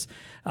business,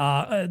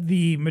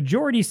 the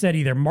majority said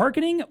either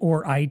marketing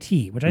or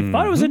IT, which I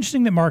thought it was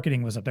interesting that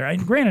marketing was up there.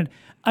 And granted,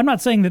 I'm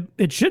not saying that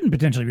it shouldn't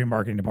potentially be a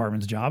marketing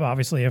department's job.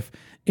 Obviously, if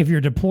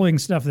you're deploying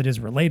stuff that is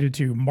related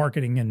to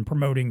marketing and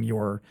promoting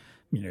your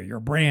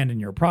brand and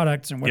your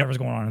products and whatever's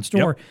going on in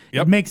store,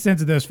 it makes sense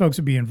that those folks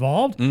would be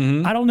involved.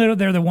 I don't know that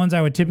they're the ones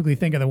I would typically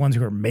think are the ones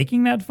who are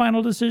making that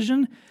final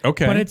decision.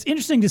 Okay. But it's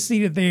interesting to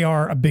see that they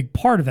are a big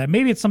part of that.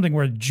 Maybe it's something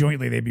where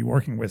jointly they'd be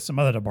working with some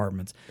other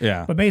departments.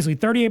 Yeah. But basically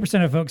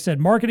 38% of folks said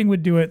marketing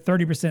would do it,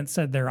 30%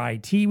 said their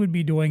IT would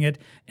be doing it,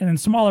 and then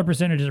smaller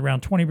percentages,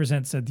 around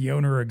 20%, said the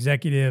owner or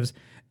executives.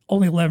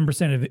 Only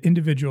 11% of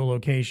individual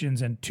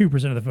locations and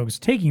 2% of the folks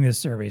taking this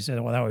survey said,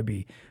 well, that would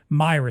be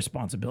my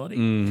responsibility.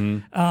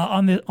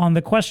 On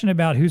the question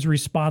about who's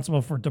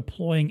responsible for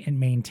deploying and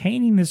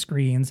maintaining the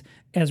screens,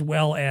 as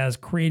well as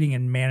creating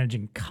and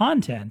managing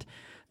content,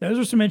 those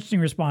are some interesting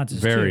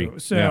responses too.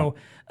 So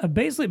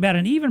basically about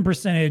an even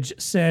percentage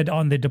said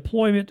on the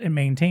deployment and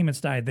maintainment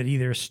side that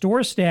either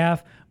store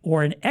staff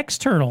or an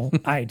external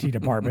IT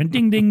department,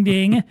 ding, ding,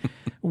 ding,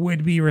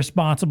 would be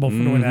responsible for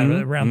doing that.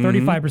 Around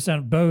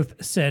 35%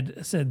 both said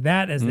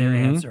that as their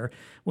answer,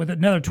 with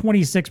another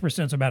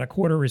 26%, so about a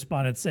quarter,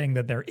 responded saying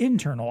that their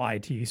internal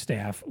IT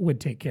staff would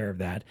take care of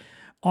that.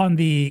 On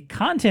the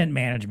content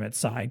management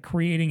side,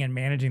 creating and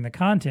managing the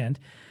content,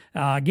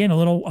 again,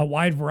 a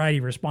wide variety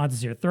of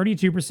responses here.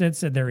 32%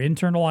 said their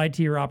internal IT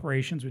or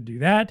operations would do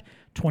that.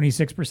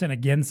 26%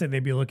 again said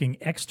they'd be looking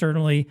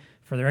externally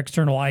for their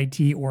external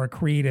IT or a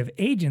creative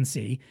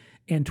agency.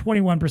 And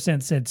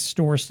 21% said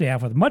store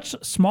staff, with much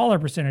smaller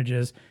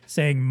percentages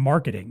saying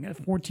marketing.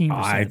 14%.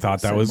 I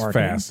thought that was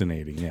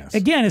fascinating, yes.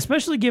 Again,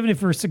 especially given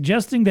if we're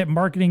suggesting that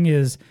marketing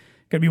is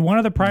going to be one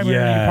of the primary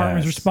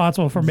departments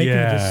responsible for making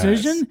a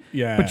decision,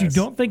 but you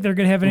don't think they're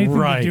going to have anything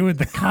to do with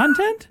the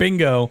content?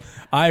 Bingo.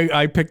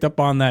 I picked up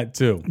on that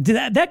too.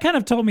 That kind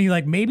of told me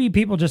like maybe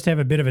people just have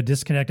a bit of a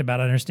disconnect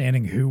about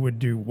understanding who would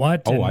do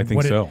what. Oh, I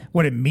think so.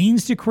 What it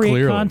means to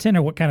create content,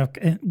 or what kind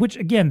of, which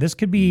again, this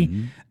could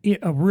be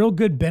a real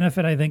good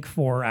benefit, I think,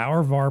 for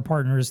our VAR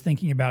partners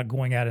thinking about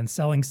going out and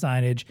selling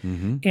signage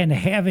and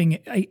having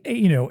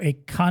a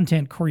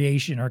content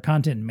creation or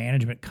content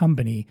management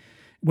company,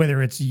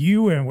 whether it's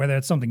you and whether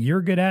it's something you're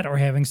good at, or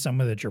having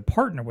someone that you're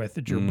partner with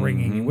that you're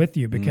bringing with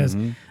you. Because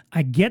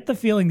I get the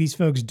feeling these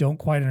folks don't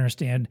quite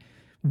understand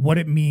what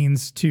it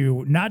means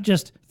to not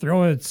just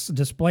throw a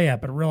display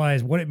up, but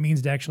realize what it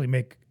means to actually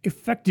make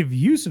effective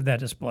use of that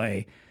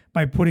display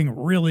by putting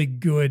really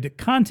good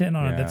content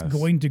on it that's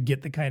going to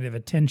get the kind of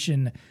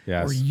attention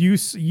or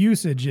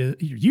usage,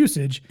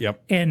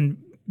 and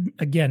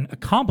again,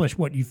 accomplish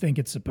what you think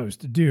it's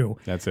supposed to do.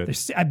 That's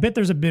it. I bet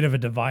there's a bit of a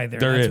divide there.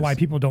 That's why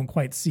people don't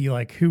quite see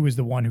like who is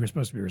the one who is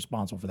supposed to be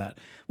responsible for that.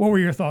 What were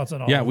your thoughts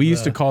on all? Yeah, we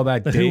used to call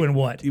that who and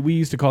what. We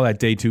used to call that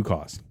day two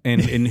cost,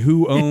 and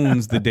who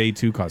owns the day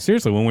two cost?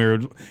 Seriously,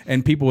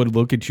 and people would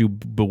look at you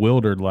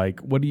bewildered, like,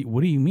 what do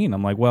you mean?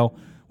 I'm like, well,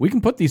 we can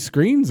put these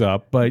screens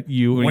up, but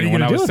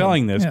when I was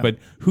selling this, but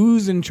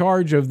who's in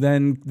charge of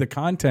then the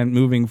content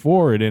moving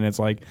forward? And it's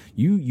like,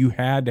 you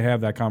had to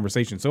have that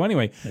conversation. So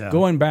anyway,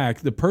 going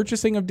back, the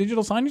purchasing of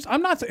digital signage,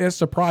 I'm not as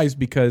surprised,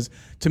 because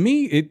to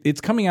me,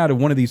 it's coming out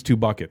of one of these two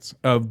buckets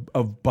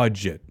of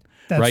budget.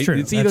 That's true.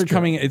 It's either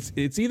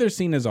it's either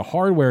seen as a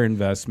hardware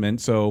investment,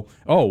 so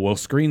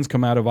screens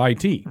come out of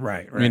IT,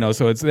 right?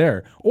 So it's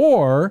there,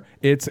 or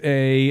it's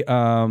a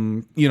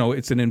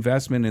it's an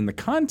investment in the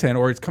content,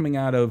 or it's coming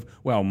out of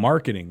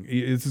marketing.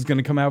 This is going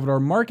to come out of our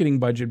marketing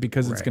budget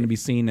because it's going to be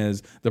seen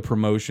as the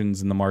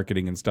promotions and the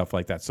marketing and stuff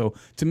like that. So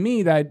to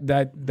me,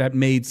 that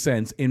made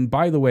sense. And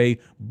by the way,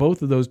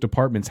 both of those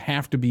departments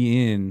have to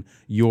be in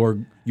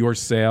your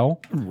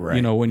sale,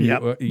 right? When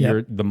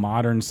you're the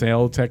modern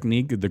sale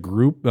technique, the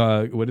group.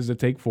 What does it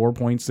take?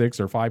 4.6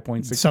 or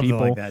 5.6 people,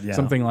 like that,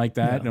 something like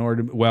that. In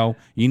order,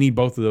 you need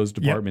both of those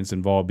departments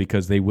involved,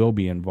 because they will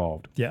be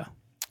involved. Yeah.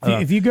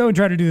 If you go and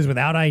try to do this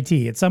without IT,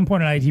 at some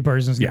point an IT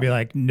person is going to be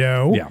like,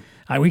 no,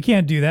 we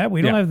can't do that.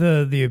 We don't have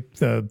the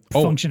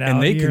functionality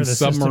and they or can the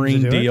systems to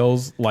submarine do it.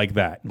 deals like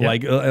that.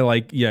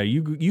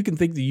 You can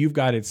think that you've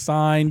got it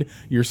signed.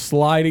 You're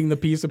sliding the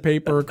piece of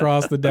paper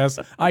across the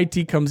desk.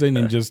 IT comes in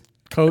and just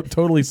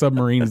totally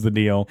submarines the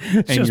deal,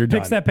 and Just you're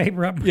picks done. that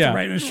paper up, and puts it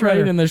right in the shredder.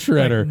 Right in the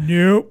shredder. Like,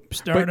 nope,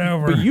 start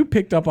over. But you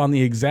picked up on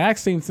the exact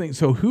same thing.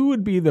 So who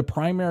would be the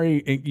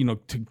primary,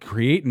 to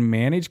create and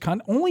manage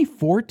content? Only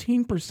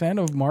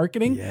 14% of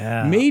marketing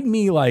made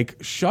me like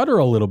shudder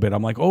a little bit.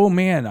 I'm like, oh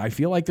man, I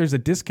feel like there's a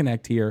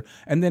disconnect here.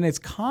 And then it's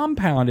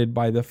compounded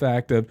by the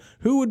fact of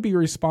who would be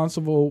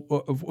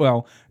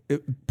responsible,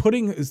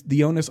 putting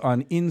the onus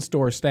on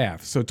in-store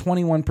staff. So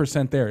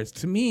 21% there. It's,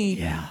 to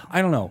me,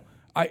 I don't know.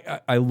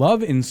 I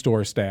love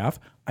in-store staff.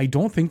 I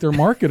don't think they're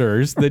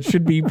marketers that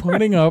should be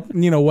putting up,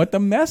 what the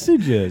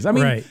message is. I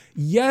mean,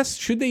 yes,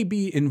 should they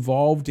be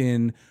involved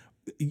in,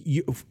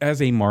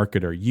 as a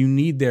marketer, you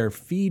need their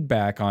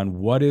feedback on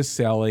what is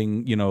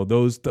selling,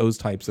 those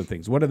types of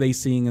things. What are they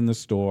seeing in the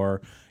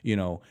store?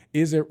 Do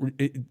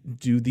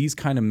these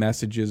kind of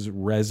messages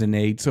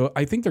resonate? So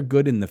I think they're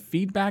good in the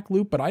feedback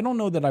loop, but I don't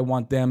know that I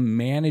want them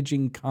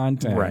managing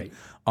content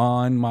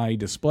on my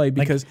display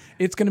because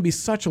it's going to be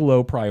such a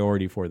low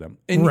priority for them.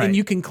 And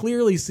you can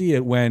clearly see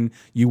it when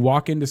you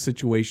walk into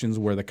situations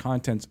where the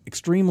content's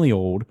extremely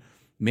old,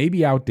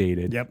 maybe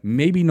outdated,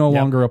 maybe no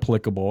longer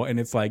applicable.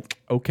 And it's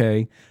like,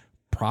 okay,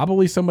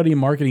 probably somebody in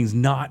marketing is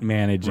not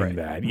managing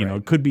that.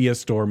 It could be a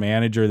store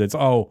manager that's,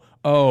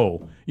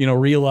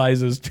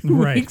 realizes 2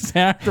 weeks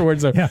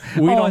afterwards. We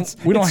don't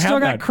still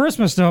have got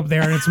Christmas up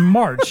there and it's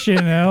March,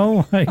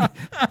 like,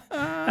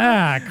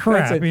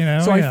 crap,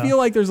 So I feel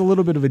like there's a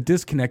little bit of a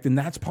disconnect, and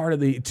that's part of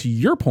to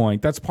your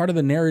point, that's part of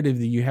the narrative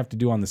that you have to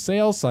do on the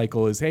sales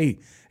cycle is, hey,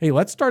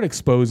 let's start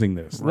exposing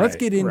this. Let's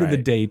get into the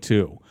day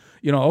two.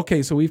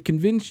 Okay, so we've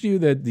convinced you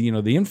that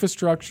the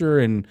infrastructure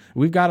and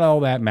we've got all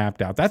that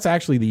mapped out. That's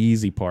actually the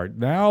easy part.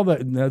 Now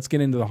let's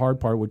get into the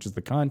hard part, which is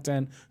the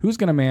content. Who's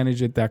going to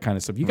manage it? That kind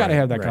of stuff. You got to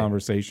have that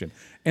conversation.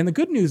 And the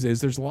good news is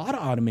there's a lot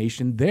of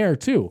automation there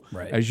too.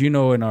 As you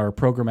know, in our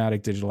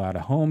programmatic digital out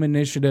of home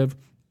initiative,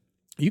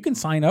 you can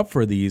sign up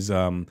for these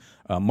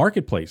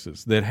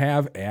marketplaces that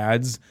have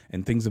ads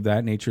and things of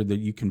that nature that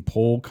you can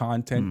pull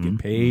content, get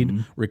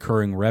paid,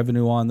 recurring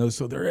revenue on those.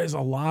 So there is a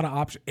lot of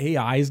options.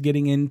 AI is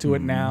getting into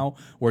it now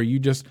where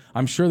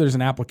I'm sure there's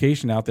an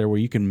application out there where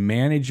you can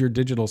manage your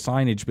digital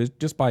signage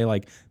just by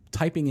like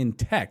typing in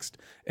text,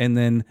 and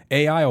then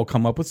AI will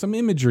come up with some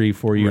imagery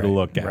for you to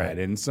look at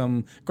and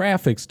some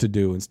graphics to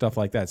do and stuff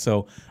like that.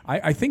 So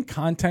I think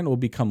content will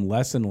become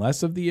less and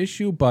less of the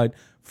issue, but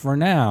for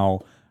now,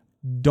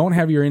 don't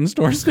have your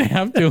in-store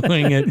staff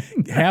doing it.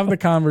 Have the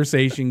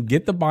conversation.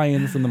 Get the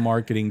buy-in from the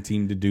marketing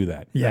team to do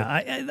that. Yeah,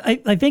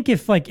 I think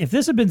if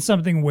this had been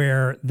something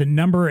where the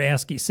number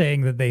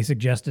saying that they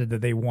suggested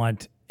that they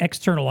want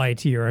external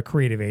IT or a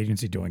creative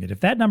agency doing it, if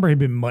that number had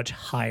been much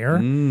higher,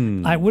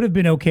 I would have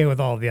been okay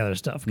with all of the other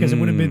stuff because it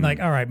would have been like,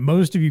 all right,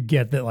 most of you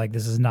get that like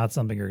this is not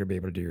something you're going to be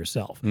able to do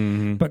yourself.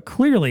 But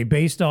clearly,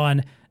 based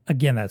on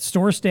again, that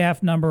store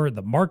staff number,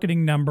 the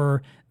marketing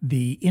number,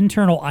 the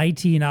internal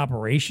IT and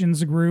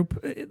operations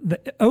group,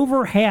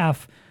 over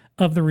half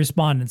of the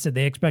respondents said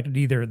they expected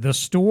either the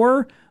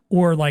store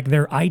or like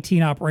their IT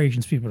and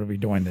operations people to be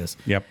doing this.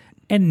 Yep.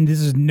 And this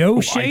is no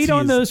shade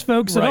on those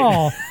folks at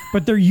all,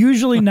 but they're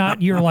usually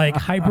not your like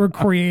hyper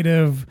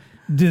creative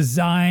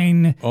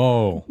design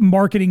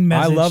marketing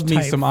message. I love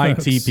me some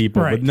folks. IT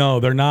people, but no,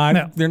 they're not.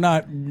 No. They're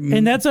not,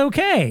 and that's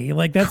okay.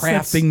 Like that's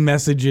crafting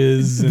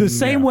messages. The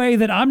same way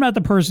that I'm not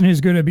the person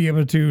who's going to be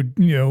able to,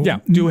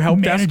 do help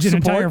manage desk an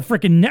entire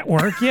freaking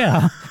network.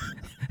 Yeah.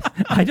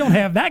 I don't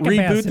have that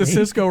capacity. Reboot the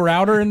Cisco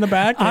router in the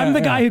back. I'm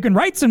the guy who can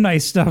write some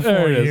nice stuff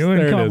for you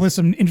and come up with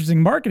some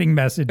interesting marketing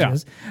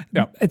messages.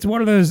 Yeah. It's one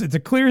of those, it's a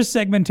clear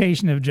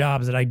segmentation of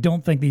jobs that I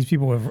don't think these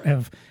people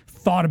have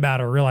thought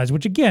about or realized,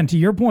 which again, to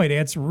your point,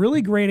 it's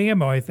really great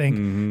ammo, I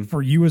think,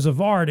 for you as a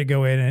VAR to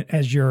go in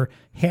as you're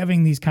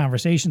having these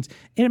conversations.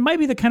 And it might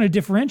be the kind of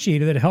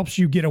differentiator that helps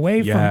you get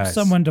away from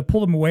someone to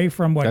pull them away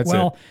from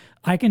what,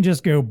 I can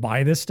just go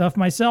buy this stuff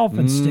myself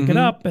and stick it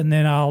up, and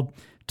then I'll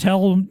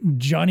tell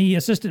Johnny,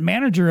 assistant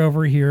manager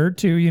over here,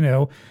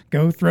 to,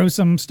 go throw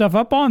some stuff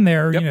up on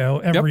there,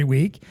 every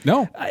week.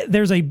 No, I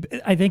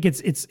think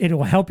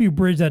it'll help you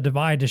bridge that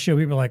divide to show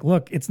people like,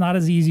 look, it's not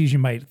as easy as you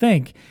might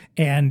think.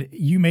 And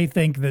you may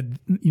think that,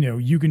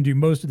 you can do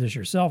most of this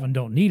yourself and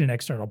don't need an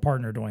external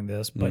partner doing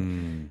this, but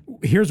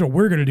here's what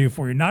we're going to do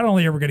for you. Not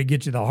only are we going to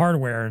get you the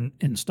hardware and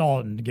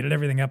install it and get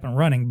everything up and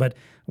running, but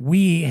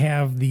we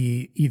have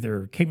the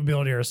either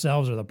capability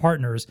ourselves or the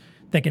partners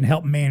that can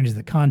help manage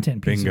the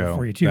content piece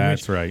for you too.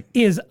 That's right.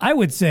 Is, I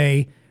would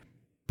say,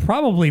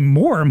 probably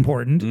more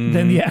important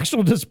than the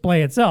actual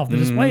display itself. The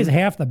display is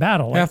half the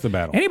battle. Half the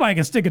battle. Anybody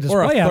can stick a display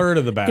or a up. third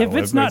of the battle. If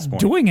it's not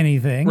doing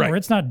anything, or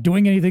it's not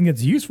doing anything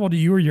that's useful to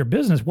you or your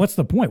business, what's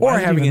the point? Or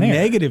having a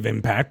negative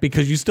impact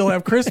because you still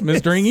have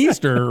Christmas during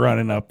Easter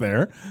running up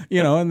there,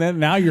 and then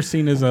now you're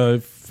seen as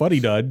a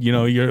fuddy-dud.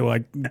 You're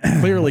like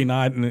clearly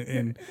not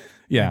in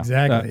Yeah,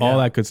 exactly. All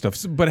that good stuff.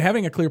 But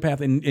having a clear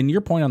path, and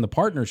your point on the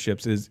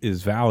partnerships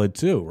is valid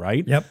too,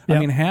 right? Yep. I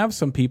mean, have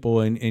some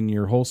people in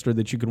your holster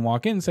that you can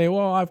walk in and say,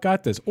 well, I've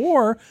got this.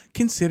 Or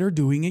consider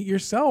doing it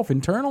yourself,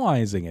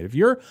 internalizing it. If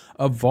you're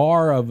a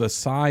VAR of a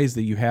size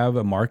that you have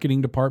a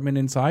marketing department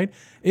inside,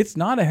 it's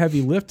not a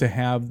heavy lift to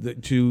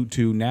have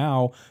to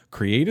now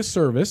create a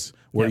service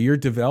where you're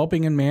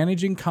developing and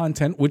managing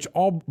content, which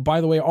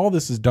by the way, all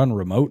this is done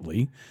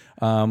remotely.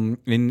 And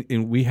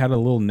we had a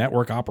little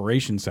network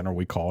operations center,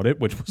 we called it,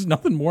 which was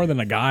nothing more than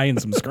a guy and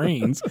some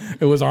screens.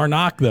 It was our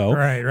knock though.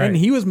 Right. And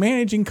he was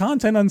managing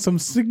content on some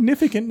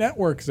significant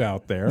networks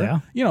out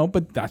there. Yeah.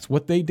 But that's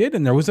what they did.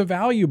 And there was a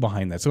value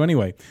behind that. So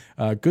anyway,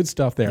 good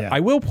stuff there. Yeah. I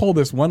will pull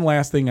this one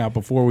last thing out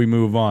before we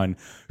move on.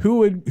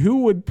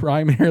 Who would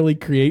primarily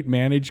create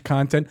managed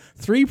content?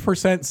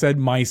 3% said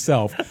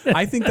myself.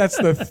 I think that's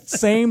the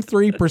same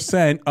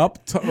 3%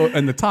 up to,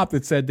 in the top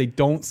that said they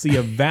don't see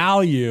a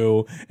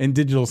value in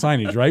digital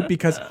signage, right?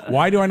 Because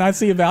why do I not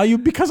see a value?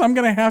 Because I'm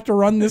going to have to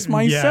run this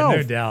myself.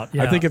 Yeah, no doubt.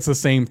 Yeah. I think it's the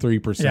same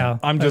 3%. Yeah.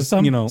 I'm just,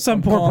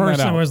 some poor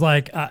person was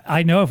like,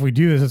 I know if we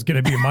do this, it's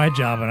going to be my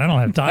job, and I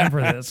don't have time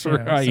for this.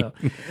 Right. So,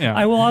 Yeah.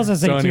 I will also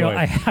say, too,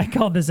 anyway. I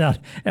called this out,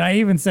 and I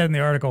even said in the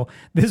article,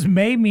 this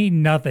may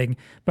mean nothing,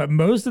 but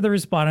most of the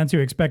respondents who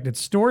expected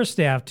store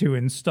staff to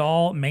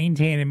install,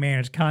 maintain, and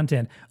manage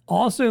content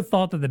also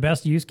thought that the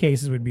best use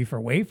cases would be for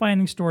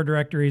wayfinding store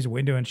directories,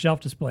 window and shelf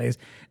displays.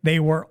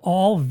 They were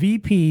all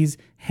VPs,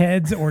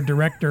 heads, or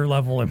director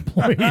level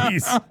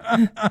employees.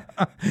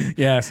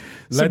 Yes.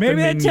 So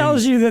maybe that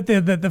tells you that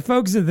the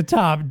folks at the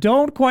top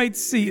don't quite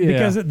see,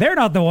 because they're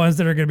not the ones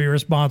that are going to be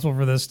responsible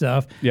for this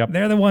stuff. Yep.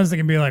 They're the ones that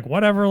can be like,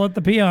 whatever, let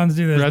the peons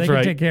do this. That's they can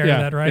right. take care of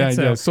that, right?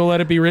 Yeah, so let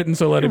it be written,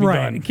 so let it be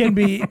done. It can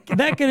be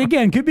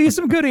could be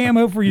some good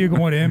ammo for you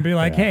going in and be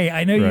like, hey,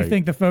 I know you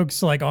think the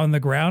folks like on the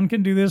ground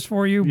can do this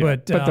for you,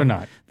 but they're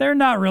not. They're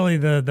not really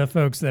the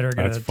folks that are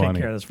going to take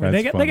care of this for you.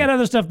 They got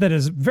other stuff that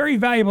is very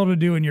valuable to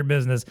do in your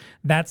business.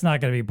 That's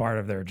not going to be part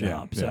of their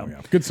job.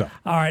 Good stuff.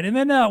 All right, and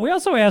then we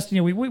also asked,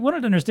 we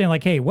wanted to understand,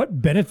 like, hey,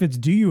 what benefits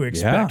do you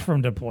expect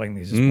from deploying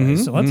these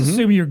displays? So let's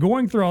assume you're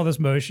going through all this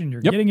motion,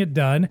 you're getting it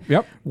done.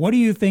 Yep. What do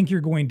you think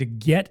you're going to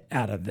get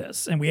out of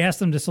this? And we asked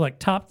them to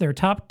select their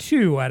top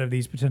 2 out of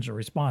these potential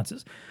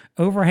responses.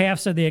 Over half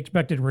said they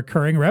expected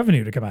recurring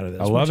revenue to come out of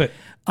this. I love it.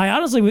 I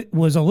honestly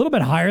was a little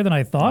bit higher than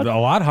I thought. A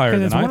lot higher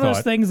than I thought. It's one of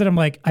those things that I'm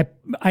like,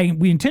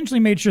 we intentionally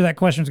made sure that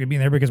question was going to be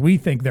in there because we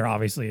think there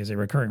obviously is a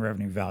recurring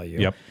revenue value.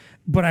 Yep.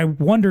 But I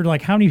wondered,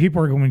 like, how many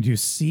people are going to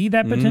see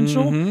that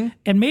potential?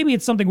 And maybe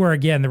it's something where,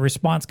 again, the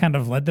response kind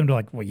of led them to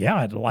like, well, yeah,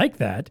 I'd like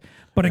that.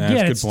 But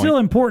again, it's still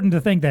important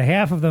to think that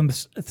half of them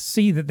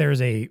see that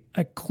there's a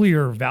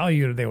clear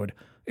value that they would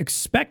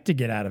expect to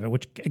get out of it,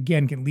 which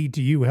again can lead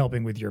to you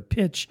helping with your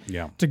pitch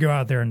to go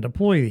out there and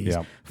deploy these.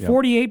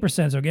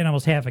 48%, so again,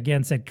 almost half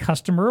again said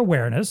customer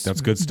awareness.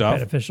 That's good stuff.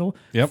 Beneficial.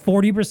 Yep.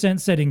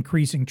 40% said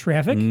increasing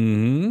traffic.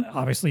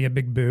 Obviously a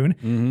big boon.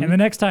 And the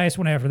next highest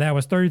one after that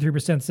was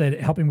 33% said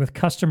helping with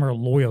customer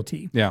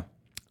loyalty. Yeah.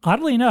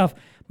 Oddly enough,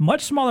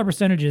 much smaller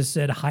percentages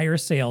said higher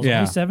sales. Yeah.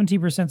 Only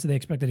 17% said they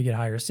expected to get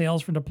higher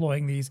sales from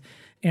deploying these,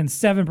 and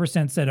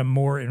 7% said a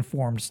more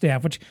informed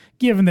staff, which,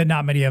 given that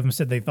not many of them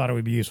said they thought it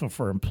would be useful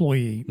for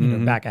employee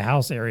back of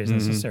house areas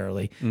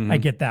necessarily, I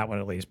get that one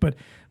at least. But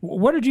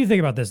what did you think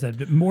about this?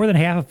 That more than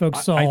half of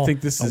folks saw I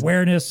think this is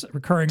awareness,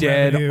 recurring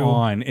dead revenue.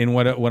 on. And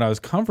what I was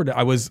comforted,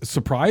 I was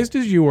surprised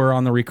as you were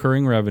on the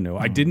recurring revenue.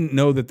 I didn't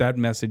know that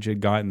message had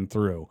gotten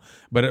through.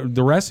 But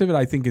the rest of it,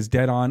 I think, is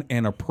dead on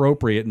and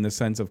appropriate in the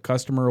sense of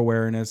customer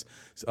awareness,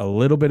 a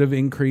little bit of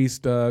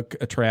increased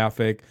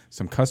traffic,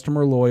 some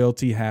customer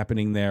loyalty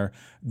happening there.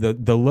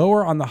 The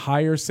lower on the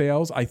higher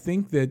sales, I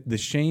think that the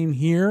shame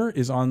here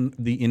is on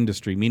the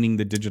industry, meaning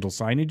the digital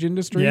signage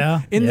industry.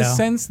 In the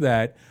sense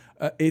that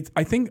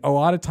I think a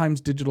lot of times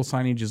digital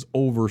signage is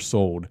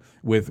oversold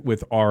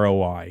with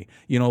ROI.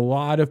 A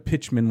lot of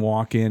pitchmen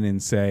walk in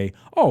and say,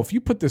 oh, if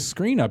you put this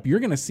screen up, you're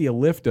going to see a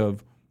lift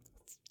of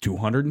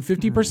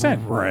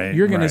 250%. Right.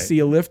 You're going to see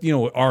a lift.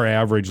 Our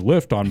average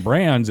lift on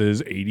brands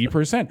is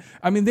 80%.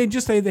 I mean,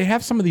 they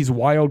have some of these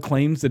wild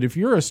claims that if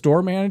you're a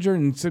store manager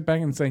and sit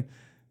back and say,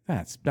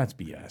 that's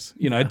BS.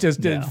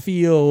 It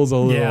feels a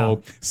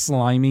little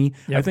slimy.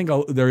 Yep. I think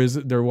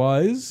there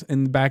was,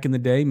 and back in the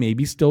day,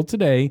 maybe still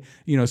today,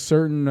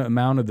 certain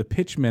amount of the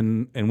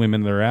pitchmen and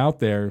women that are out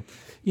there,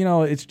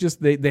 it's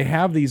just they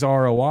have these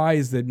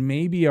ROIs that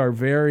maybe are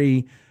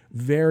very,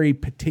 very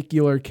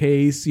particular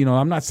case.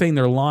 I'm not saying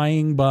they're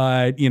lying,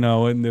 but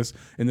in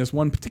this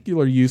one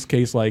particular use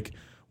case, like,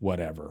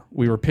 whatever.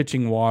 We were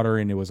pitching water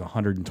and it was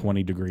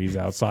 120 degrees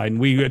outside, and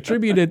we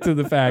attribute it to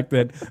the fact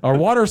that our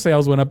water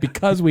sales went up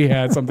because we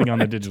had something on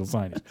the digital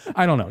signage.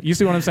 I don't know. You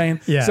see what I'm saying?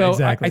 Yeah, so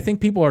exactly. I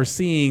think people are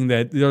seeing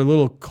that they're a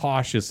little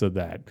cautious of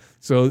that.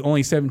 So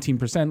only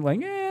 17% like,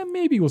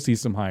 maybe we'll see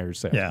some higher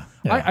sales. Yeah.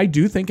 I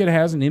do think it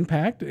has an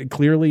impact.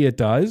 Clearly it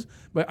does,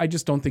 but I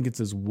just don't think it's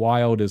as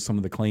wild as some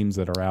of the claims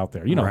that are out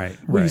there.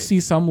 Will you see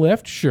some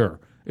lift? Sure.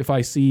 If I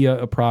see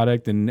a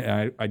product and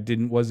I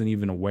wasn't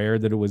even aware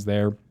that it was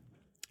there,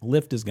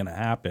 lift is going to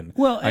happen.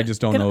 Well, I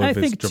just don't know if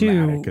it's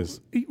dramatic.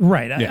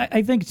 Right. Yeah.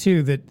 I think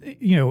too that,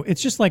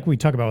 it's just like we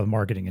talk about with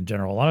marketing in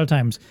general. A lot of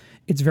times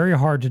it's very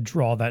hard to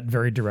draw that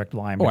very direct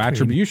line between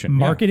attribution,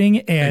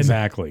 marketing and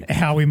exactly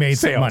how we made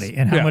some money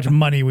and how much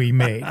money we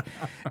made.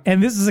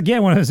 And this is,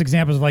 again, one of those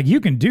examples of like, you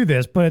can do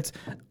this, but it's,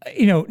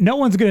 no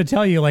one's going to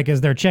tell you, like,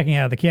 as they're checking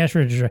out of the cash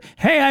register,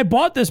 hey, I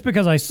bought this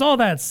because I saw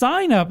that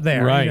sign up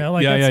there. Right.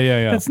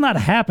 That's not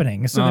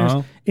happening.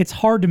 So it's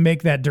hard to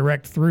make that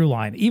direct through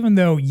line, even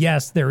though,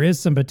 yes, there is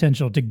some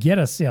potential to get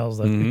a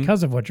sales lift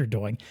because of what you're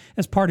doing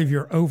as part of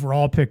your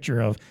overall picture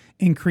of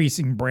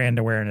increasing brand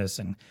awareness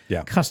and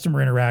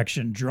customer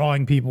interaction,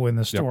 drawing people in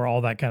the store, all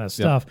that kind of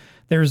stuff.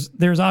 There's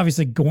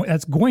obviously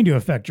that's going to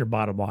affect your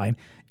bottom line.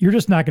 You're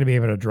just not going to be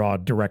able to draw a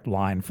direct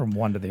line from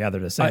one to the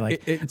other to say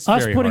it's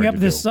us putting up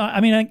this sign.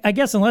 I mean, I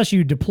guess unless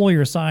you deploy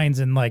your signs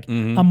and like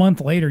a month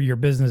later your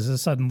business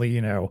is suddenly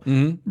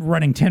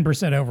running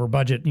 10% over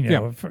budget,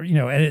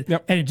 and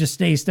it just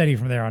stays steady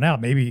from there on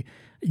out. Maybe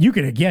you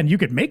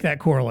could make that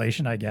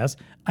correlation. I guess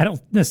I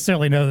don't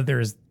necessarily know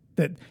that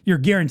that you're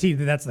guaranteed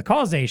that that's the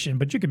causation,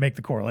 but you can make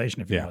the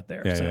correlation if you're out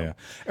there.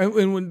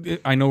 And when,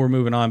 I know we're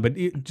moving on, but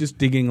just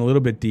digging a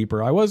little bit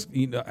deeper,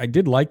 I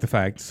did like the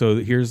fact. So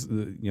here's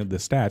the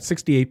stat: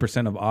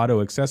 68% of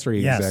auto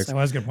accessory execs I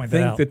was going to point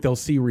that out. that they'll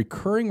see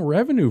recurring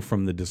revenue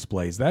from the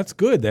displays. That's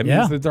good. That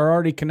means that they're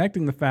already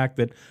connecting the fact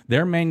that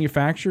their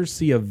manufacturers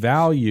see a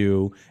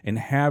value in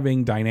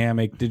having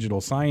dynamic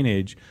digital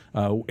signage.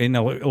 And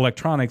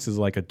electronics is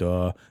like a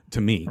duh to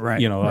me,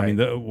 right? I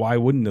mean, why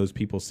wouldn't those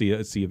people see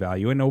a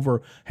value? And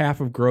over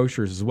half of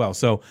grocers as well.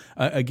 So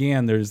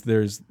again, there's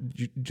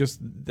just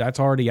that's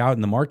already out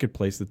in the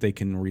marketplace that they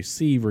can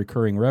receive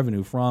recurring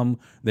revenue from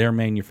their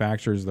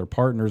manufacturers, their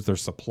partners, their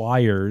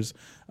suppliers.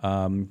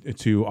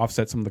 To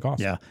offset some of the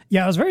costs.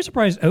 Yeah. I was very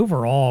surprised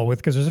overall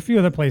because there's a few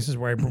other places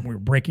where we were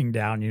breaking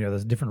down,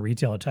 those different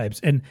retailer types,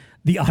 and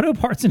the auto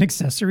parts and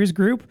accessories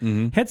group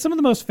had some of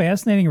the most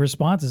fascinating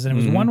responses. And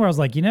it was one where I was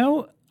like,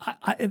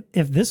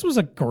 if this was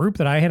a group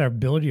that I had an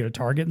ability to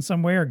target in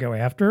some way or go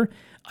after,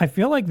 I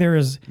feel like there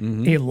is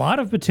a lot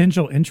of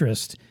potential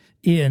interest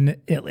in,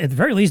 at the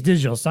very least,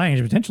 digital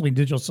signage, potentially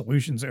digital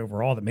solutions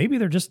overall, that maybe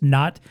they're just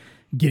not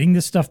getting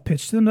this stuff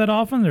pitched to them that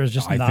often. There's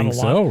just not a lot. I think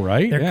so,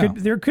 right?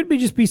 There could be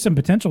just be some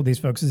potential with these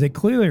folks, as they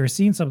clearly are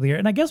seeing something here.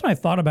 And I guess when I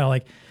thought about it,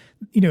 like,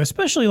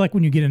 especially like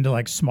when you get into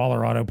like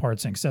smaller auto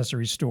parts and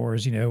accessory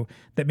stores,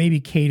 that maybe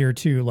cater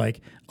to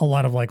like a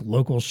lot of like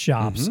local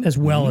shops as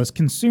well as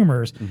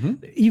consumers,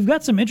 you've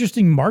got some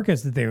interesting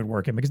markets that they would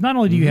work in, because not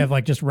only do you have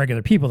like just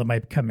regular people that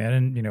might come in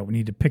and,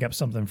 need to pick up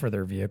something for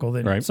their vehicle,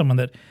 then someone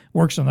that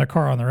works on their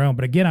car on their own.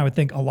 But again, I would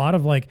think a lot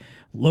of like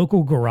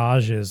local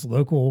garages,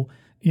 local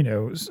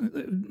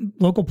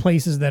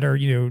places that are,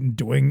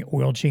 doing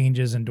oil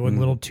changes and doing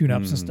little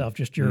tune-ups and stuff,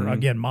 just your,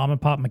 again, mom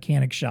and pop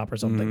mechanic shop or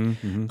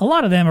something. A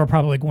lot of them are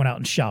probably going out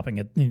and shopping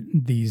at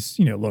these,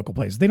 local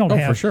places. They don't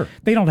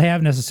they don't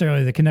have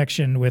necessarily the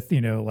connection with,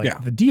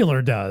 the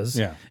dealer does,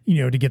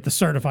 to get the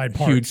certified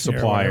parts. Huge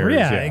suppliers.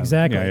 Yeah,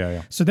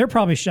 exactly. So they're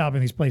probably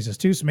shopping these places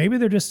too. So maybe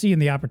they're just seeing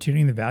the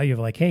opportunity and the value of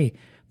like, hey,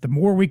 the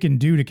more we can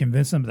do to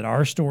convince them that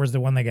our store is the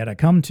one they got to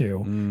come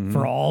to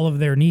for all of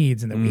their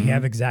needs, and that we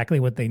have exactly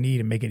what they need,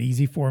 and make it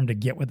easy for them to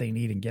get what they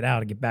need and get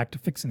out and get back to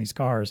fixing these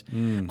cars.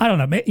 I don't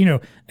know.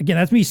 Again,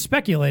 that's me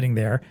speculating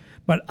there,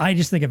 but I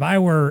just think if I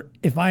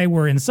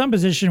were in some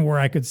position where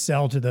I could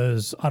sell to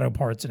those auto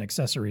parts and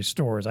accessories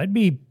stores, I'd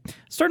be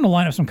starting to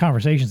line up some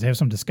conversations to have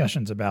some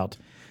discussions about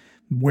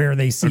where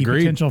they see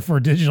potential for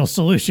digital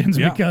solutions,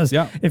 because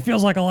it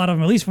feels like a lot of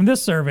them, at least from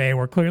this survey,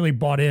 were clearly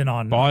bought in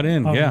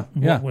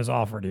what was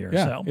offered here.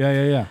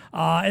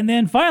 And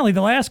then finally,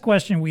 the last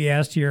question we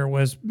asked here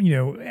was,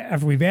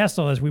 after we've asked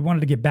all this, we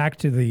wanted to get back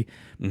to the,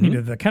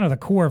 the kind of the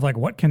core of like,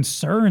 what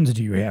concerns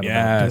do you have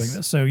about doing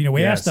this? So,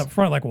 we asked up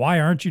front, like, why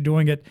aren't you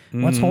doing it?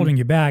 What's holding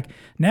you back?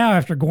 Now,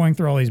 after going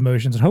through all these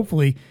motions and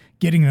hopefully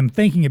getting them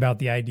thinking about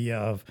the idea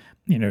of,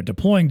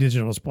 deploying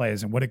digital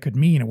displays and what it could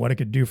mean and what it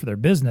could do for their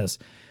business,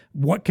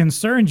 what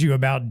concerns you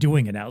about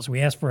doing it now? So we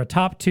asked for a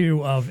top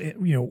two of,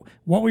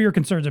 what were your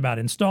concerns about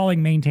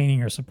installing,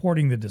 maintaining, or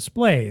supporting the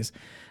displays?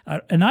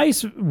 A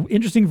nice,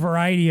 interesting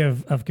variety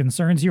of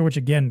concerns here, which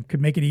again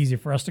could make it easy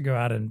for us to go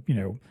out and,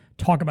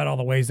 talk about all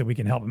the ways that we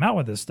can help them out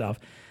with this stuff.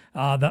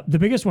 The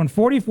biggest one,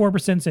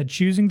 44% said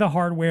choosing the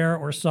hardware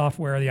or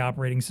software of the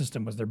operating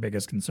system was their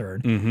biggest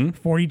concern.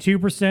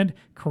 42%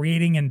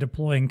 creating and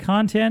deploying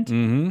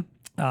content.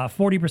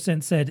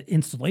 40% said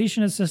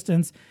installation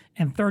assistance,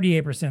 and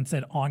 38%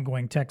 said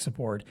ongoing tech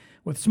support,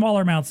 with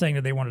smaller amounts saying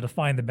that they wanted to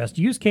find the best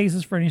use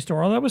cases for any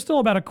store. Although it was still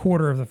about a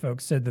quarter of the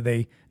folks said that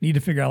they need to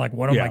figure out, like,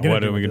 what am I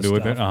going to do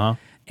with this stuff?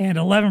 And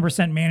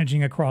 11%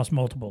 managing across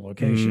multiple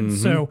locations.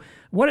 So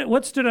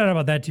what stood out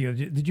about that to you?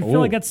 Did you feel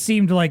like that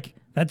seemed like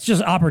that's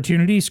just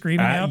opportunity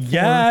screaming out?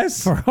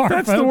 Yes, for our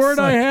that's folks? the word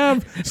I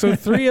have. So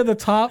 3 of the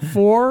top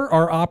 4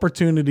 are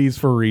opportunities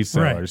for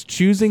resellers.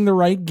 Choosing the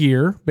right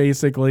gear,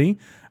 basically.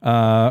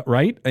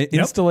 right?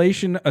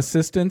 Installation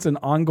assistance and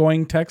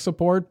ongoing tech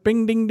support.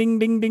 Bing, ding, ding,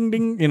 ding, ding,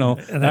 ding.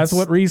 That's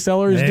what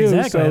resellers do.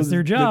 Exactly. So That's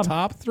their job. The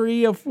top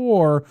 3 of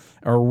 4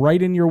 are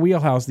right in your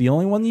wheelhouse. The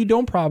only one you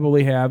don't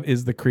probably have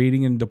is the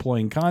creating and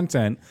deploying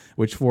content,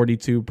 which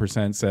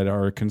 42% said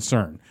are a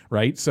concern,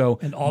 right? So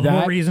and all the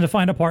more reason to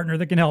find a partner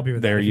that can help you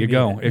with that. There you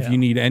go. If you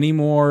need any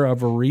more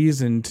of a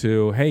reason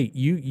to, hey,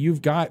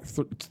 you've got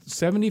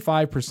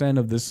 75%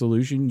 of this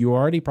solution you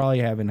already probably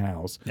have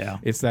in-house. Yeah.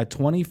 It's that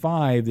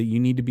 25 that you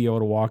need to be able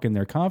to walk in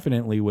there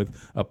confidently with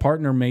a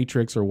partner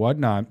matrix or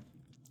whatnot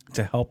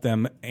to help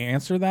them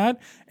answer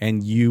that,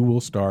 and you will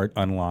start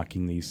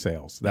unlocking these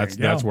sales.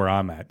 That's where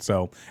I'm at.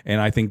 So, and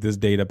I think this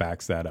data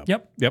backs that up.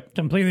 Yep.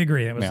 Completely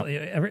agree. It was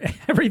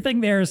everything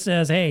there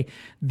says, hey,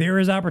 there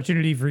is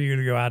opportunity for you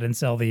to go out and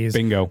sell these.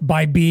 Bingo.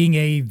 By being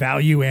a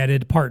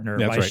value-added partner,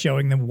 That's by right.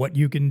 showing them what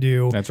you can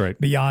do. That's right.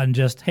 Beyond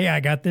just, hey,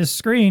 I got this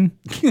screen.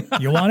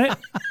 You want it?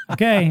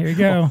 Okay, here you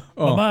go.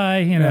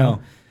 Bye-bye.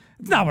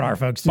 It's not what our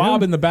folks do.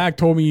 Bob in the back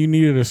told me you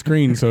needed a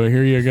screen, so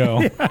here you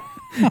go.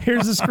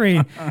 Here's the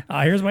screen.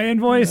 Here's my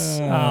invoice.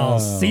 I'll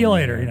see you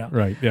later.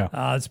 Right.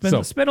 Yeah. Spend a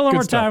little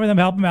more time with them,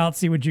 help them out,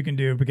 see what you can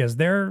do, because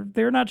they're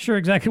not sure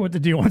exactly what to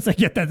do once they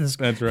get that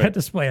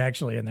display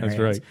actually in their hands.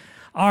 Right.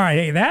 All right.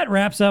 Hey, that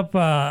wraps up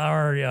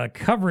our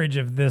coverage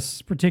of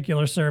this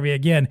particular survey.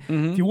 Again,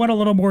 if you want a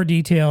little more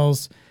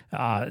details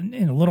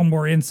and a little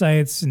more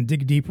insights and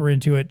dig deeper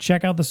into it,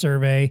 check out the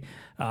survey.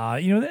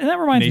 And that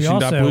reminds me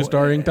also.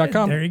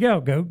 Nation.bluestarinc.com. There you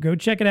go. Go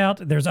check it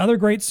out. There's other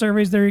great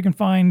surveys there you can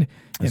find.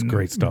 That's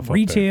great stuff.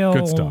 Retail,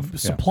 good stuff.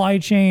 supply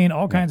chain,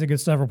 all kinds of good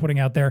stuff we're putting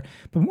out there.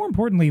 But more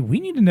importantly, we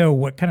need to know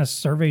what kind of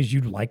surveys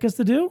you'd like us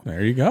to do.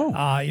 There you go.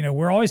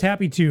 We're always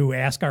happy to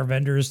ask our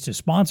vendors to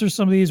sponsor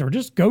some of these, or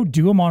just go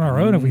do them on our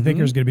own if we think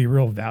there's going to be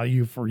real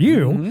value for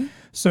you.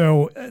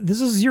 So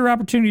this is your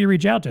opportunity to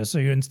reach out to us. So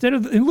in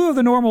lieu of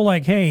the normal,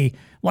 like, hey,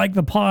 like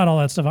the pod, all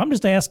that stuff, I'm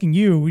just asking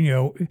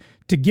you,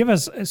 to give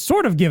us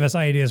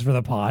ideas for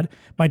the pod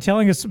by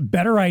telling us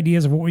better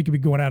ideas of what we could be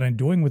going out and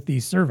doing with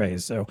these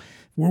surveys. So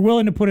we're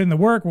willing to put in the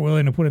work, we're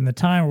willing to put in the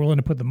time, we're willing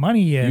to put the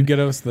money in. You get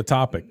us the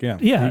topic, yeah.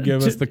 You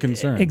give us the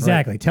concern.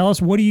 Exactly. Right. Tell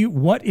us what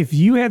if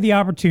you had the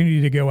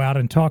opportunity to go out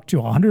and talk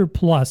to 100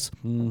 plus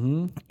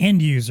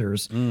end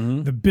users,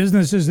 the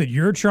businesses that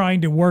you're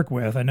trying to work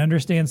with, and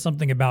understand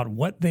something about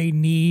what they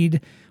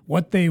need,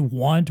 what they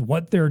want,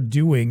 what they're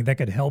doing that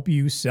could help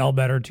you sell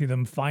better to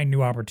them, find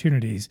new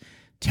opportunities.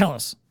 Tell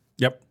us.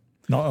 Yep.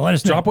 No, let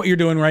us know. Drop what you're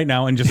doing right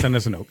now and just send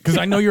us a note, because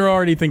I know you're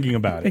already thinking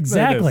about it.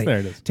 Exactly. There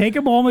it is. Take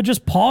a moment,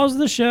 just pause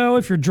the show.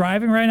 If you're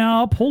driving right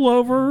now, pull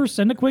over,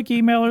 send a quick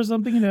email or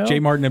something.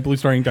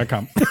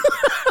 jmartin@bluestarinc.com.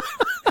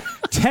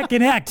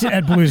 TechConnect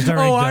at bluestarinc.com.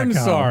 Oh, I'm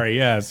sorry.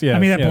 Yes. I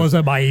mean, that blows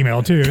up my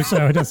email too,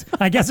 so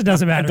I guess it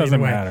doesn't matter. It doesn't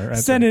either way. matter.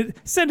 Send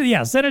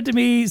it to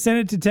me. Send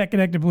it to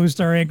TechConnect at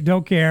BlueStarInc.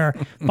 Don't care.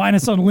 Find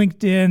us on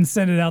LinkedIn.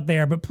 Send it out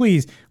there. But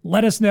please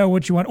let us know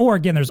what you want. Or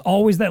again, there's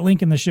always that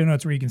link in the show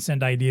notes where you can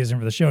send ideas in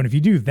for the show. And if you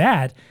do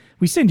that,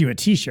 we send you a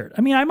T-shirt.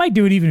 I mean, I might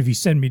do it even if you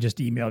send me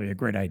just email me a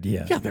great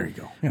idea. Yeah, there you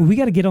go. Yeah. Well, we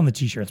got to get on the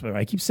T-shirts. By the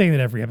way, I keep saying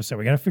that every episode.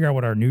 We got to figure out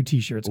what our new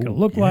T-shirts going to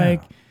look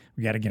like.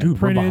 We got to get them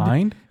printed. We're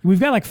behind? We've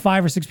got like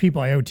 5 or 6 people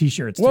I owe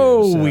T-shirts to.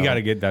 Whoa, we got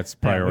to get that's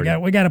priority.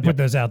 We got to put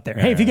those out there.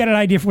 Hey, if you got an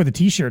idea for what the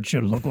T-shirt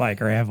should look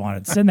like or have on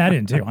it, send that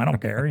in too. I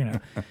don't care.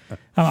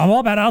 I'm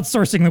all about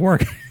outsourcing the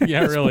work.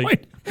 Yeah, really.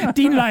 Point.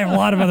 Dean and I have a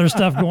lot of other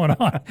stuff going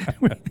on.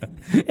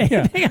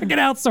 Anything I can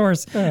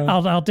outsource,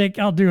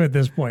 I'll do at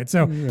this point.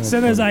 So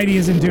send those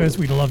ideas into us.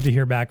 We'd love to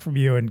hear back from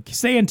you, and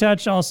stay in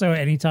touch also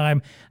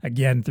anytime,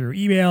 again, through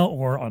email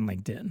or on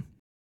LinkedIn.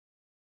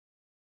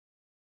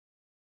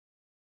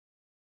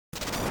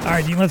 All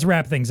right, Dean, let's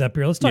wrap things up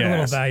here. Let's talk a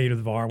little value to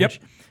the VAR,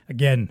 which,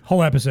 again,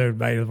 whole episode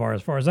value to the VAR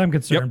as far as I'm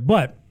concerned.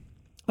 But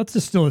let's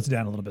distill this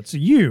down a little bit. So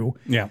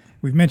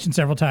we've mentioned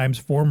several times,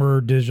 former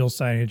digital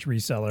signage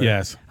reseller.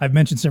 Yes. I've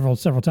mentioned several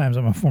times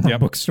I'm a former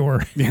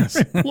bookstore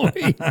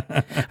employee.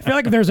 I feel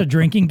like if there's a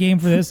drinking game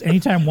for this,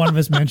 anytime one of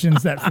us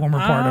mentions that former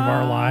part of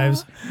our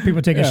lives,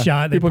 people take a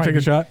shot. People take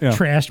a shot. Yeah.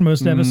 Trashed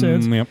most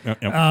episodes.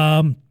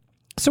 Yep.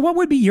 So what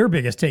would be your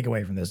biggest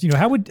takeaway from this?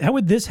 How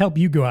would this help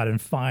you go out and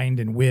find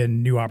and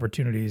win new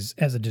opportunities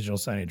as a digital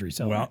signage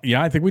reseller? Well,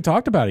 I think we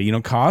talked about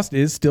it. Cost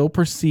is still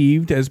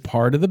perceived as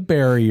part of the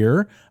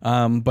barrier,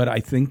 but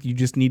I think you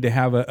just need to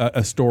have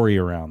a story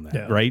around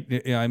that, right?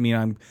 I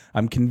mean,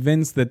 I'm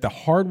convinced that the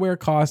hardware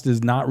cost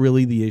is not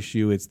really the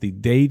issue. It's the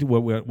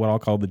what I'll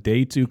call the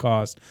day two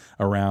cost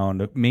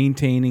around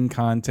maintaining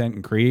content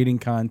and creating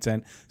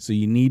content. So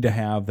you need to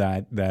have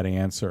that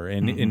answer,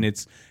 and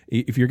it's.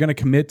 If you're going to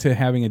commit to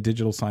having a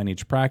digital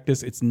signage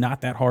practice, it's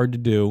not that hard to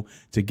do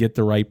to get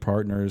the right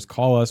partners.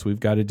 Call us. We've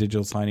got a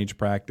digital signage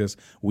practice.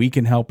 We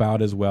can help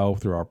out as well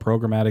through our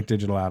programmatic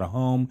digital out of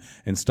home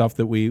and stuff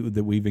that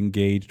we've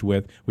engaged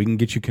with. We can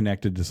get you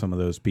connected to some of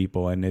those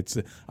people. And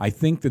I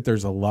think that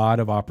there's a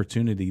lot of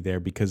opportunity there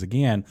because,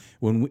 again,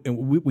 when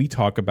we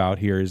talk about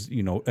here is,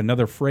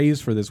 another phrase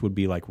for this would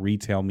be like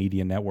retail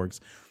media networks.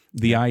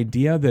 the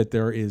idea that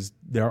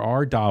there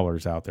are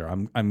dollars out there.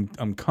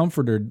 I'm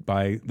comforted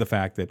by the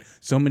fact that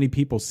so many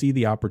people see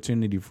the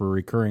opportunity for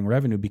recurring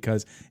revenue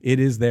because it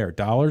is there.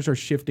 Dollars are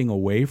shifting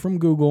away from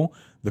Google.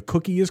 The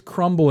cookie is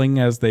crumbling,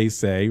 as they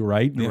say,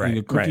 right?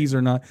 The cookies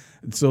are not.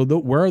 So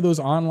where are those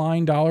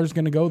online dollars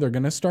going to go? They're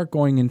going to start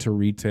going into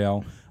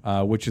retail,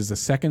 which is the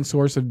second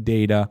source of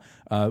data,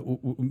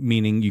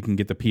 meaning you can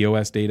get the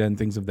POS data and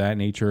things of that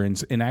nature,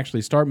 and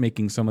actually start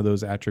making some of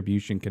those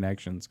attribution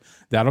connections.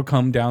 That'll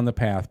come down the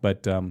path,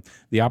 but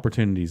the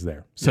opportunity's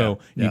there. So,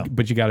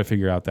 but you got to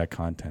figure out that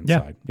content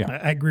side. Yeah,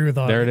 I agree with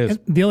all. There it is.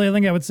 And the only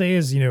thing I would say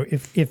is,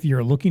 if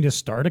you're looking to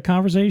start a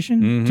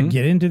conversation to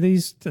get into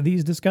these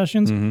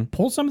discussions,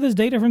 pull some of this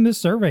data from this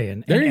survey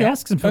and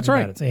ask some folks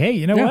about it. Say, hey,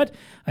 you know what?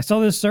 I saw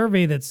this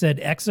survey that said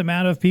X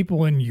amount of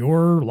people in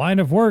your line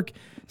of work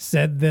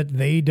said that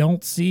they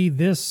don't see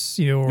this,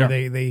 or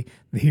they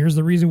here's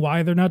the reason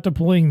why they're not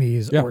deploying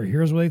these, or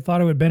here's where they thought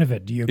it would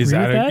benefit. Do you agree with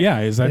that?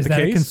 Is that the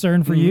case? A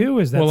concern for you?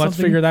 Is that well? Let's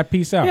figure that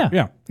piece out.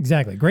 Yeah,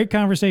 exactly. Great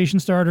conversation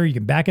starter. You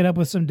can back it up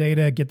with some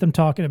data, get them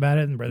talking about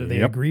it, and whether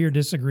they agree or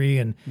disagree,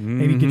 and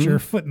maybe get your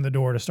foot in the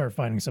door to start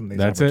finding some of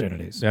these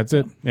opportunities. That's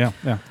it. Yeah.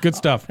 Good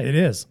stuff. It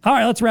is. All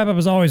right, let's wrap up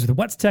as always with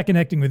What's Tech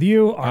Connecting with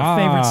You, our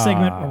favorite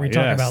segment where we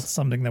talk about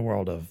something in the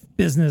world of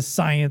business,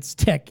 science,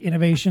 tech,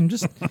 innovation,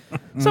 just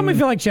something we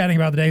feel like chatting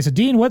about today. So,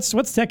 Dean, what's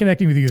Tech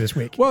Connecting with You this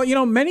week?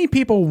 Well, many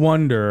people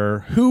wonder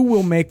who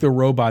will make the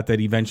robot that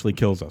eventually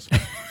kills us.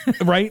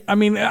 Right? I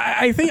mean,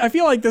 I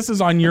feel like this is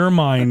on your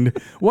mind.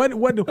 What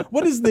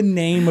is the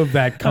name of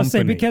that company? I'll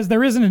say because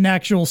there isn't an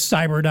actual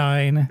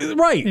Cyberdyne.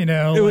 Right.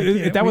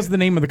 That was the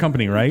name of the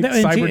company, right?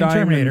 Cyberdyne.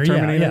 Terminator.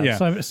 Yeah.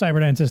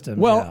 Cyberdyne Systems.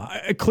 Well,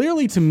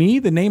 clearly to me,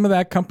 the name of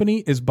that company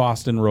is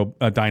Boston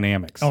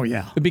Dynamics. Oh,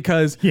 yeah.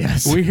 Because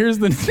here's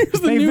the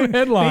new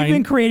headline. They've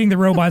been creating the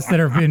robots that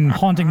have been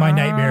haunting my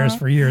nightmares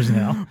for years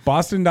now.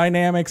 Boston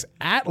Dynamics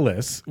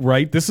Atlas,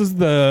 right? This is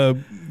the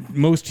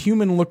most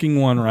human-looking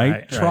one,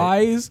 right?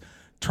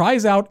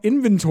 Tries out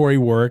inventory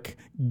work,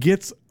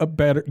 gets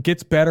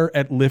better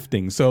at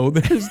lifting. So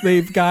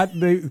they've got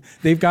a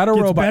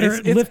robot better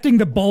at lifting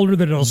the boulder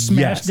that it'll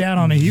smash down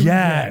on a human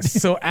head.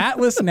 So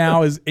Atlas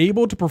now is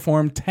able to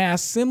perform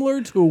tasks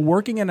similar to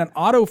working in an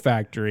auto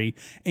factory,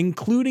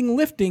 including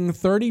lifting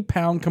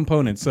 30-pound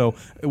components. So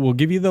we'll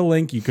give you the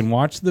link. You can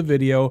watch the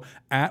video.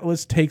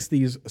 Atlas takes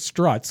these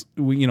struts,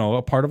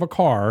 a part of a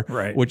car,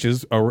 which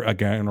is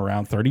again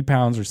around 30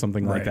 pounds or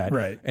something like that.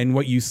 Right. And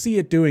what you see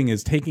it doing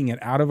is taking it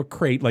out of a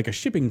crate, like a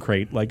shipping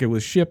crate, like it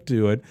was shipped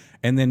to it,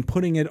 and then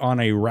putting it on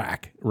a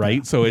rack,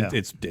 right? So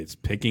it's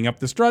picking up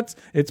the struts,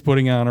 it's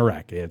putting it on a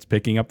rack, it's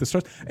picking up the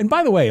struts. And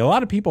by the way, a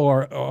lot of people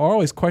are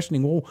always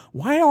questioning, well,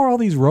 why are all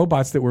these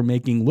robots that we're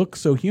making look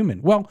so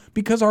human? Well,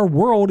 because our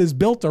world is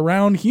built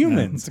around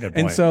humans. That's a good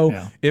point. And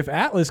so if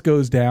Atlas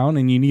goes down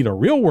and you need a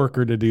real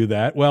worker to do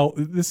that, well,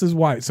 this is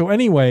why. So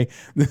anyway,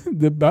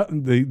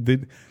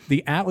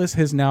 the Atlas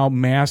has now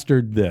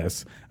mastered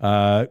this.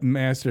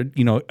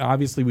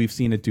 Obviously we've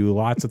seen it do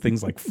lots of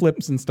things like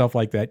flips and stuff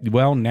like that.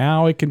 Well,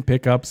 now it can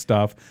pick up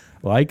stuff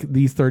like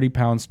these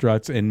 30-pound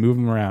struts and move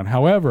them around.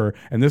 However,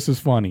 and this is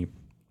funny,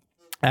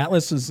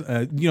 Atlas is,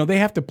 they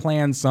have to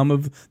plan some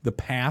of the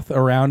path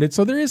around it.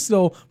 So there is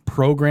still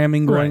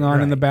programming going on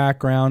in the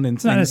background. And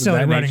it's not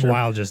necessarily running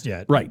wild just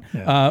yet. Right.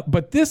 Yeah.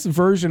 But this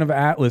version of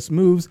Atlas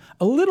moves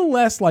a little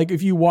less like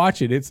if you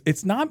watch it,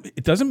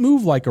 it doesn't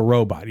move like a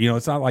robot.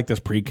 It's not like this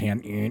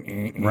pre-canned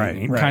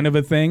kind of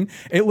a thing.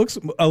 It looks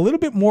a little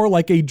bit more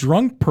like a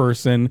drunk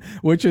person,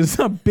 which is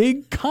a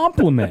big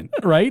compliment,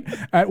 right?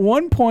 At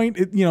one point,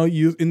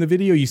 you in the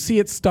video, you see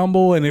it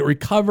stumble and it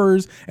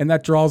recovers, and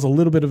that draws a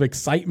little bit of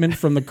excitement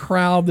from the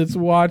crowd that's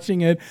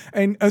watching it.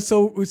 And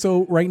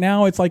so right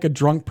now it's like a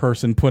drunk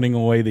person putting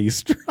away these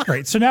struts.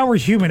 Right. So now we're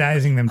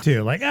humanizing them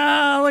too. Like,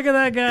 look at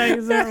that guy.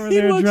 He's over he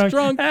there looks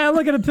drunk.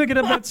 Look at him picking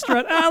up that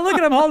strut. Look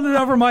at him holding it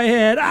over my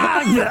head.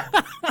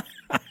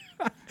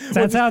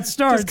 That's how it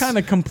starts. Just kind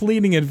of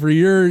completing it for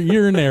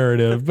your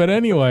narrative. But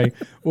anyway,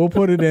 we'll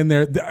put it in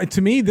there.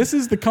 To me, this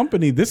is the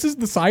company. This is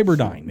the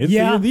Cyberdyne.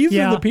 These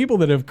are the people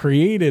that have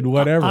created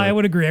whatever. I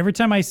would agree. Every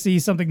time I see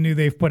something new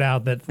they've put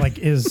out that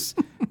is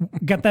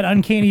got that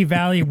uncanny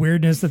valley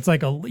weirdness that's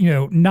like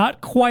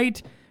not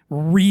quite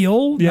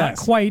real, not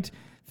quite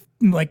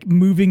like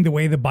moving the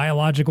way the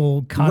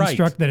biological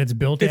construct that it's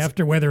built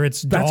after, whether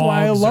it's dogs. That's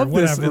why I love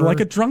this,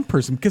 like a drunk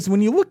person, because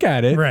when you look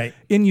at it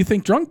and you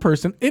think drunk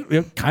person,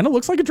 it kind of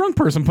looks like a drunk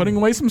person putting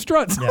away some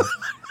struts. Yeah.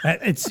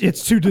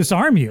 It's to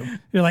disarm you.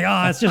 You're like,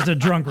 it's just a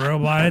drunk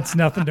robot. It's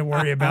nothing to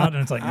worry about.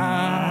 And it's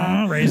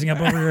like raising up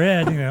over your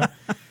head,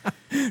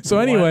 So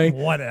anyway,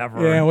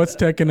 whatever. Yeah, what's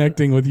tech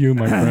connecting with you,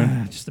 my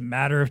friend? Just a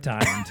matter of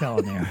time, I'm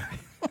telling you.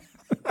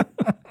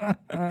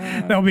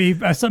 There'll be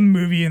some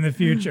movie in the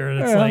future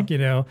that's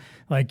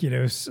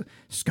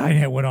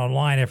Skynet went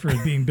online after it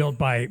was being built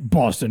by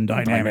Boston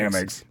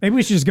Dynamics. Maybe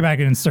we should just go back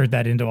and insert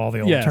that into all the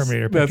old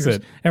Terminator pictures. That's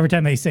it. Every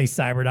time they say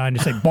Cyberdyne,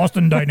 just say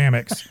Boston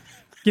Dynamics.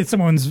 get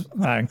someone's.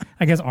 I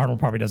guess Arnold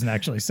probably doesn't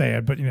actually say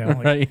it, but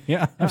like, Right?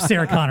 Yeah. have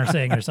Sarah Connor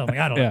saying it or something.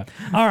 I don't know.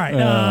 All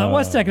right.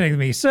 What's Tech Connect with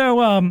me? So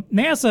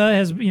NASA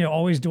has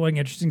always doing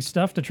interesting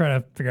stuff to try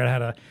to figure out how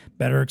to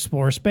better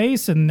explore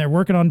space, and they're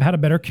working on how to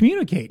better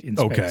communicate in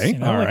space. Okay.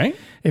 All right.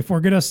 If we're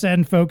gonna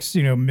send folks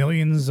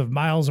millions of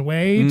miles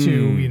away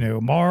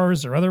to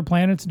Mars or other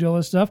planets to do all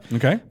this stuff.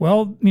 Okay.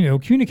 Well,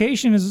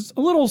 communication is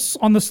a little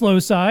on the slow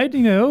side.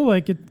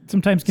 Like it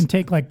sometimes can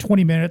take like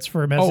 20 minutes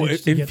for a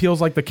message. It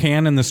feels like the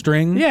can and the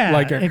string. Yeah,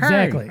 like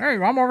exactly. Hey,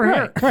 I'm over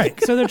here.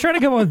 Right. So they're trying to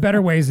come up with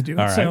better ways to do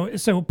it. All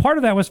So part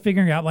of that was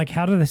figuring out like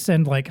how do they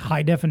send like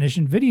high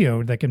definition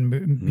video that can be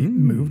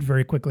moved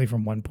very quickly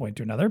from one point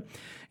to another.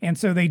 And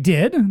so they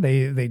did.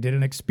 They did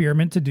an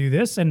experiment to do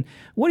this. And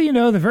what do you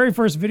know? The very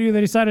first video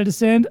they decided to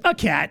send a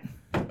cat.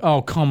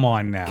 Oh, come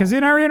on now. Because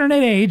in our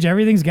internet age,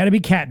 everything's got to be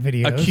cat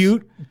videos. A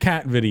cute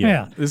cat video.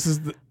 Yeah. This is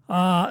the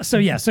So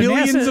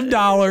billions NASA, of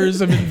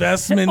dollars of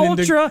investment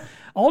into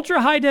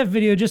ultra high def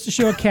video just to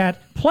show a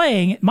cat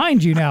playing.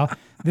 Mind you, now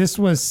this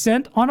was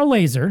sent on a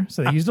laser,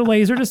 so they used a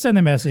laser to send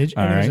the message,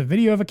 and there's a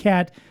video of a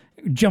cat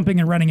jumping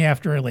and running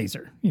after a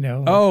laser. Like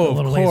of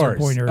little course. laser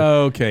pointer.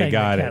 Okay,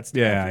 got it. Cats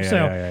Yeah.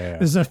 So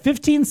this is a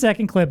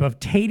 15-second clip of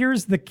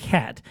Taters the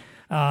cat.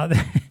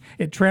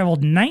 It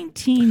traveled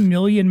 19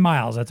 million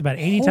miles. That's about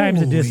 80 times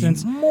the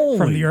distance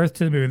from the Earth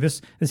to the Moon.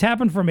 This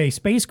happened from a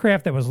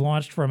spacecraft that was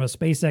launched from a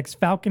SpaceX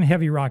Falcon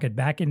Heavy rocket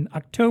back in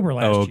October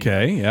last year.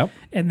 Okay, yep.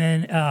 And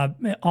then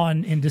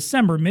in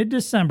December,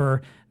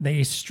 mid-December,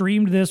 they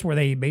streamed this where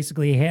they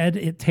basically had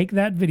it take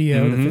that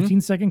video, the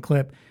 15-second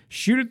clip,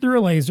 shoot it through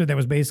a laser that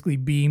was basically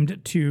beamed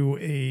to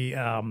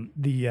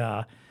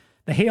the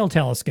Hale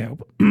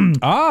telescope,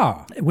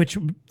 which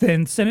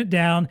then sent it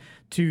down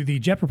to the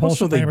Jet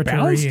Propulsion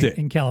Laboratory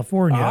in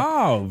California.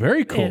 Oh,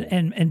 very cool.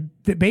 And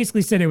they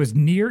basically said it was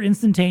near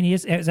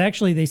instantaneous. It was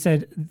actually, they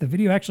said the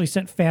video actually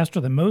sent faster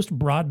than most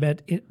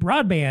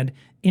broadband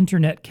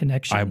internet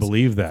connections. I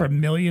believe that. From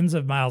millions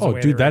of miles away.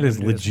 Oh, dude, that is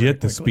legit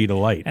the speed of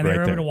light. And they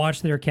were able to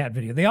watch their cat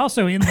video. They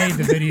also inlaid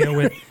the video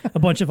with a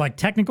bunch of like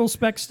technical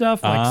spec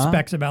stuff, like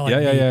specs about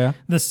like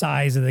the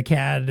size of the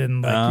cat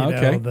and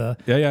like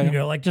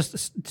like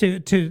just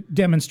to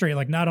demonstrate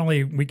like not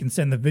only we can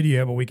send the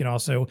video, but we can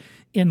also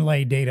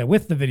inlay data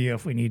with the video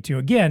if we need to.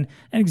 Again,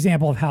 an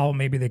example of how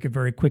maybe they could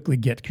very quickly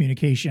get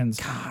communications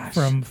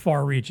from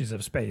far reaches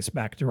of space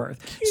back to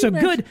Earth. So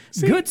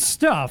good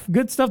stuff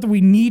that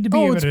we need to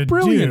be able to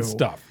brilliant do.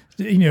 Stuff.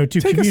 To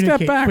take a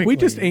step back. Quickly. We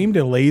just aimed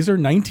a laser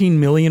 19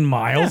 million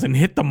miles and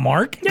hit the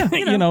mark. Yeah,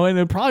 and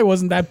it probably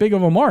wasn't that big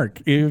of a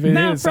mark. If it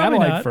is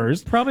satellite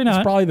first, probably not.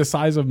 It's probably the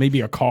size of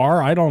maybe a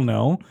car. I don't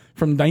know.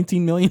 From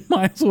 19 million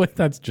miles away,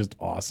 that's just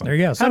awesome. There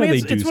you go. So How do they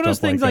it's do one of those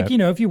things like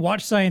if you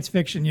watch science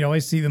fiction, you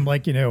always see them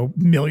like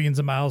millions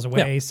of miles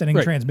away, sending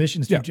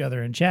transmissions to each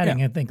other and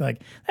chatting, and think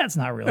like that's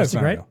not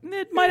realistic, right?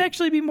 It might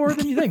actually be more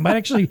than you think.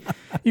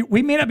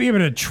 We may not be able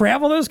to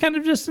travel those kind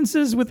of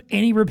distances with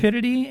any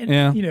rapidity,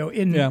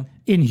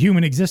 in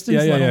human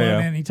existence, let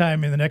alone any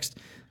time in the next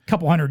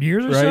couple hundred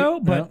years or so.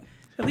 But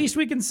at least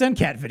we can send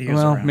cat videos.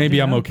 Well, around, maybe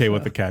I'm okay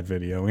with the cat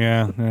video.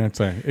 Yeah,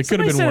 it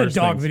could have been worse. A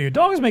dog video.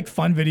 Dogs make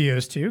fun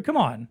videos too. Come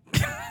on.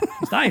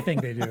 I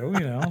think they do.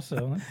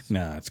 So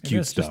it's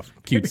cute stuff.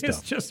 Cute stuff.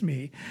 It's just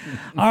me.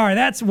 All right,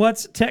 that's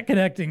what's tech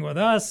connecting with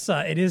us.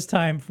 It is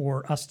time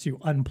for us to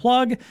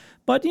unplug.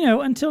 But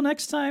until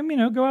next time,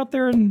 go out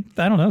there and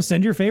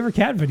send your favorite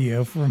cat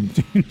video from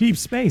deep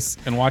space.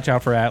 And watch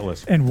out for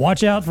Atlas.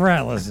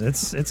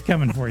 It's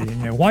coming for you.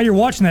 While you're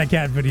watching that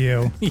cat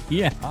video,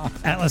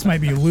 Atlas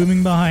might be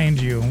looming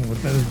behind you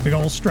with those big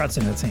old struts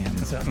in its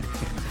hands. So.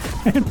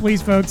 And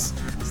please, folks,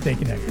 stay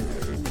connected.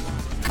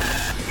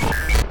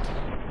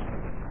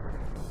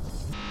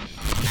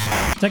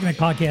 Technic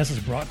Podcast is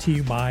brought to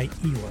you by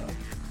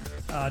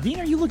ELO. Dean,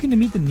 are you looking to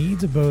meet the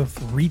needs of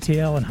both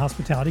retail and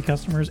hospitality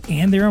customers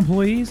and their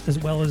employees, as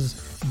well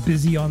as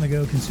busy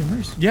on-the-go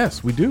consumers?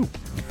 Yes, we do.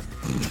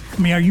 I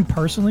mean, are you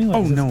personally?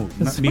 No.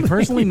 Me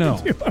personally, no.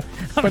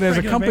 But as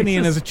a company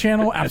and as a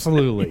channel,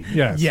 absolutely.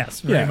 Yes. Yes,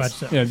 very much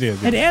so. Yeah.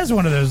 And as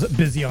one of those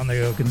busy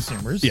on-the-go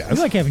consumers, you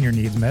like having your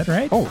needs met,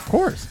 right? Oh, of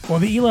course. Well,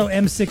 the ELO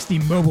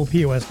M60 mobile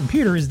POS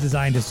computer is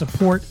designed to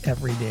support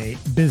everyday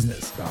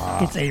business.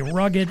 It's a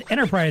rugged,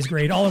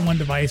 enterprise-grade, all-in-one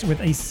device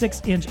with a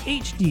 6-inch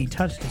HD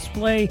touch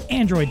display,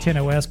 Android 10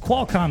 OS,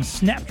 Qualcomm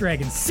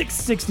Snapdragon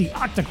 660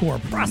 octa-core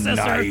processor.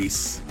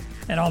 Nice.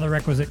 And all the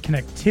requisite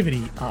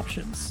connectivity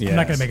options. Yes. I'm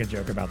not going to make a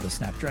joke about the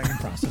Snapdragon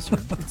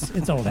processor.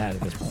 It's old hat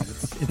at this point.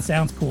 It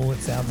sounds cool. It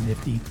sounds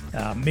nifty.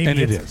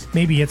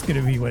 Maybe it's going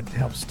to be what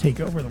helps take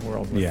over the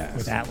world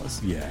with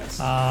Atlas. Yes.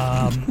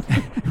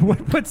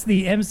 What puts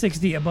the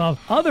M60 above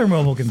other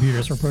mobile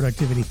computers for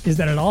productivity is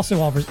that it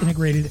also offers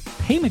integrated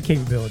payment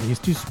capabilities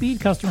to speed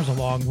customers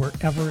along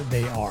wherever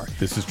they are.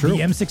 This is true. The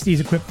M60 is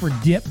equipped for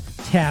dip,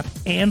 tap,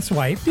 and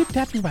swipe. Dip,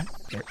 tap, swipe.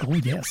 Oh,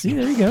 yeah. See,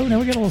 there you go. Now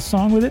we got a little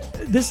song with it.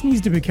 This needs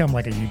to become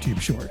like a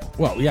YouTube short.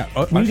 Well, yeah.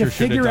 Usher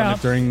should have done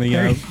it during the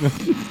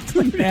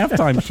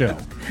halftime show.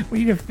 We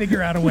need to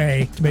figure out a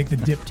way to make the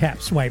dip,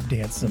 tap, swipe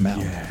dance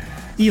somehow.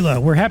 Elo,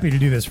 we're happy to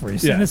do this for you.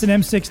 Send Yeah. us an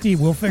M60.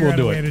 We'll figure We'll out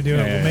a do way it. to do it.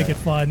 Yeah, We'll yeah, make yeah. it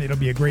fun. It'll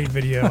be a great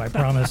video, I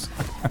promise.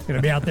 It's going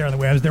to be out there on the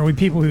webs. There will be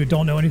people who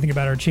don't know anything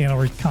about our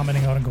channel or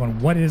commenting on it going,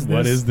 what is this?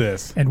 What is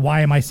this? And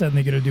why am I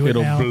suddenly going to do it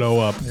It'll now? blow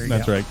up. There you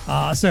That's go.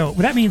 right. So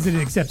that means that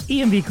it accepts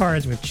EMV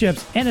cards with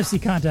chips, NFC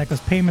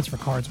contactless payments for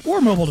cards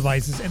or mobile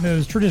devices, and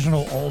those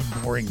traditional old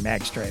boring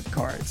magstripe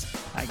cards.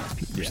 I guess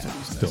people are still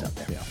using those out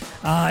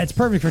there. It's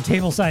perfect for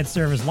tableside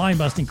service, line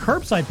busting,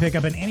 curbside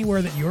pickup, and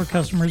anywhere that your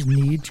customers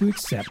need to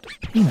accept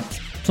payments.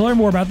 To learn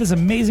more about this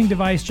amazing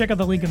device, check out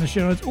the link in the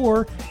show notes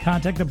or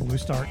contact the Blue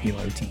Star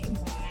Elo team.